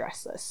had to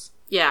address this.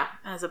 Yeah,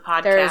 as a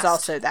podcast. There is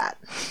also that.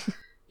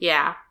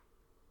 Yeah.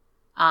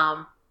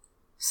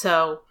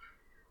 So...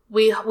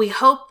 We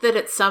hope that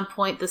at some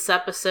point this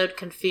episode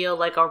can feel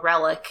like a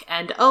relic,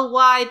 and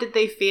why did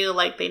they feel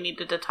like they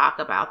needed to talk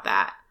about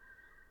that?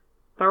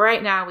 But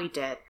right now we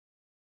did.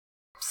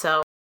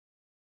 So.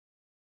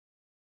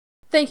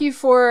 Thank you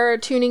for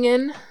tuning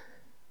in.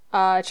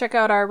 Check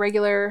out our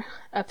regular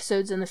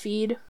episodes in the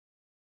feed.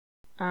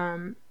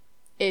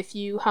 If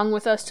you hung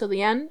with us till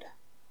the end,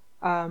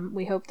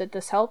 we hope that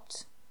this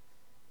helped.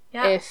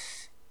 Yeah.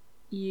 If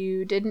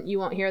you didn't, you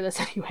won't hear this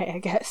anyway, I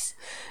guess.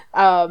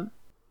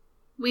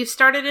 We've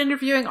started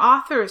interviewing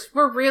authors.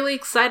 We're really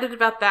excited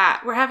about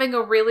that. We're having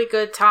a really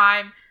good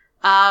time.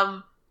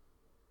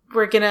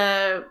 We're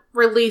gonna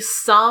release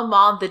some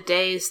on the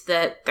days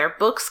that their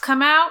books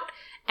come out,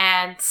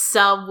 and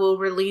some will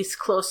release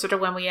closer to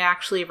when we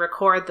actually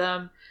record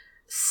them.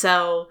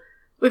 So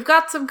we've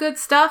got some good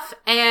stuff,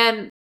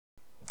 and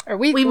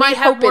we might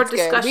have more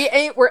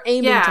discussion. We're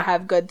aiming to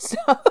have good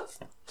stuff.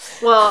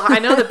 Well, I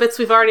know the bits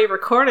we've already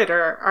recorded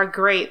are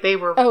great. They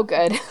were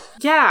good.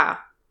 Yeah.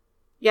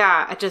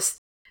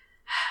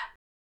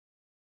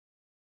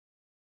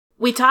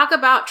 We talk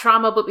about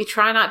trauma, but we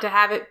try not to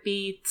have it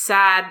be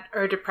sad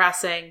or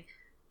depressing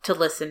to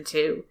listen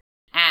to.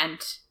 And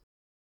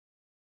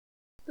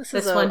this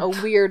is a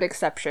weird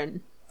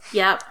exception.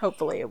 Yep.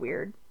 Hopefully a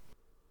weird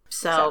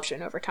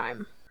exception over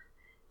time.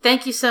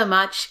 Thank you so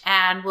much,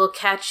 and we'll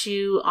catch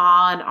you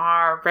on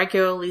our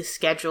regularly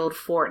scheduled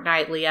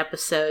fortnightly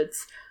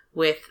episodes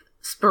with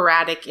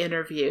sporadic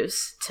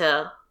interviews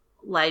to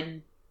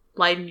lighten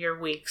your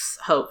weeks,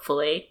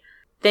 hopefully.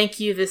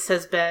 Thank you. This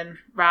has been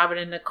Robin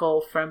and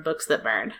Nicole from Books That Burn.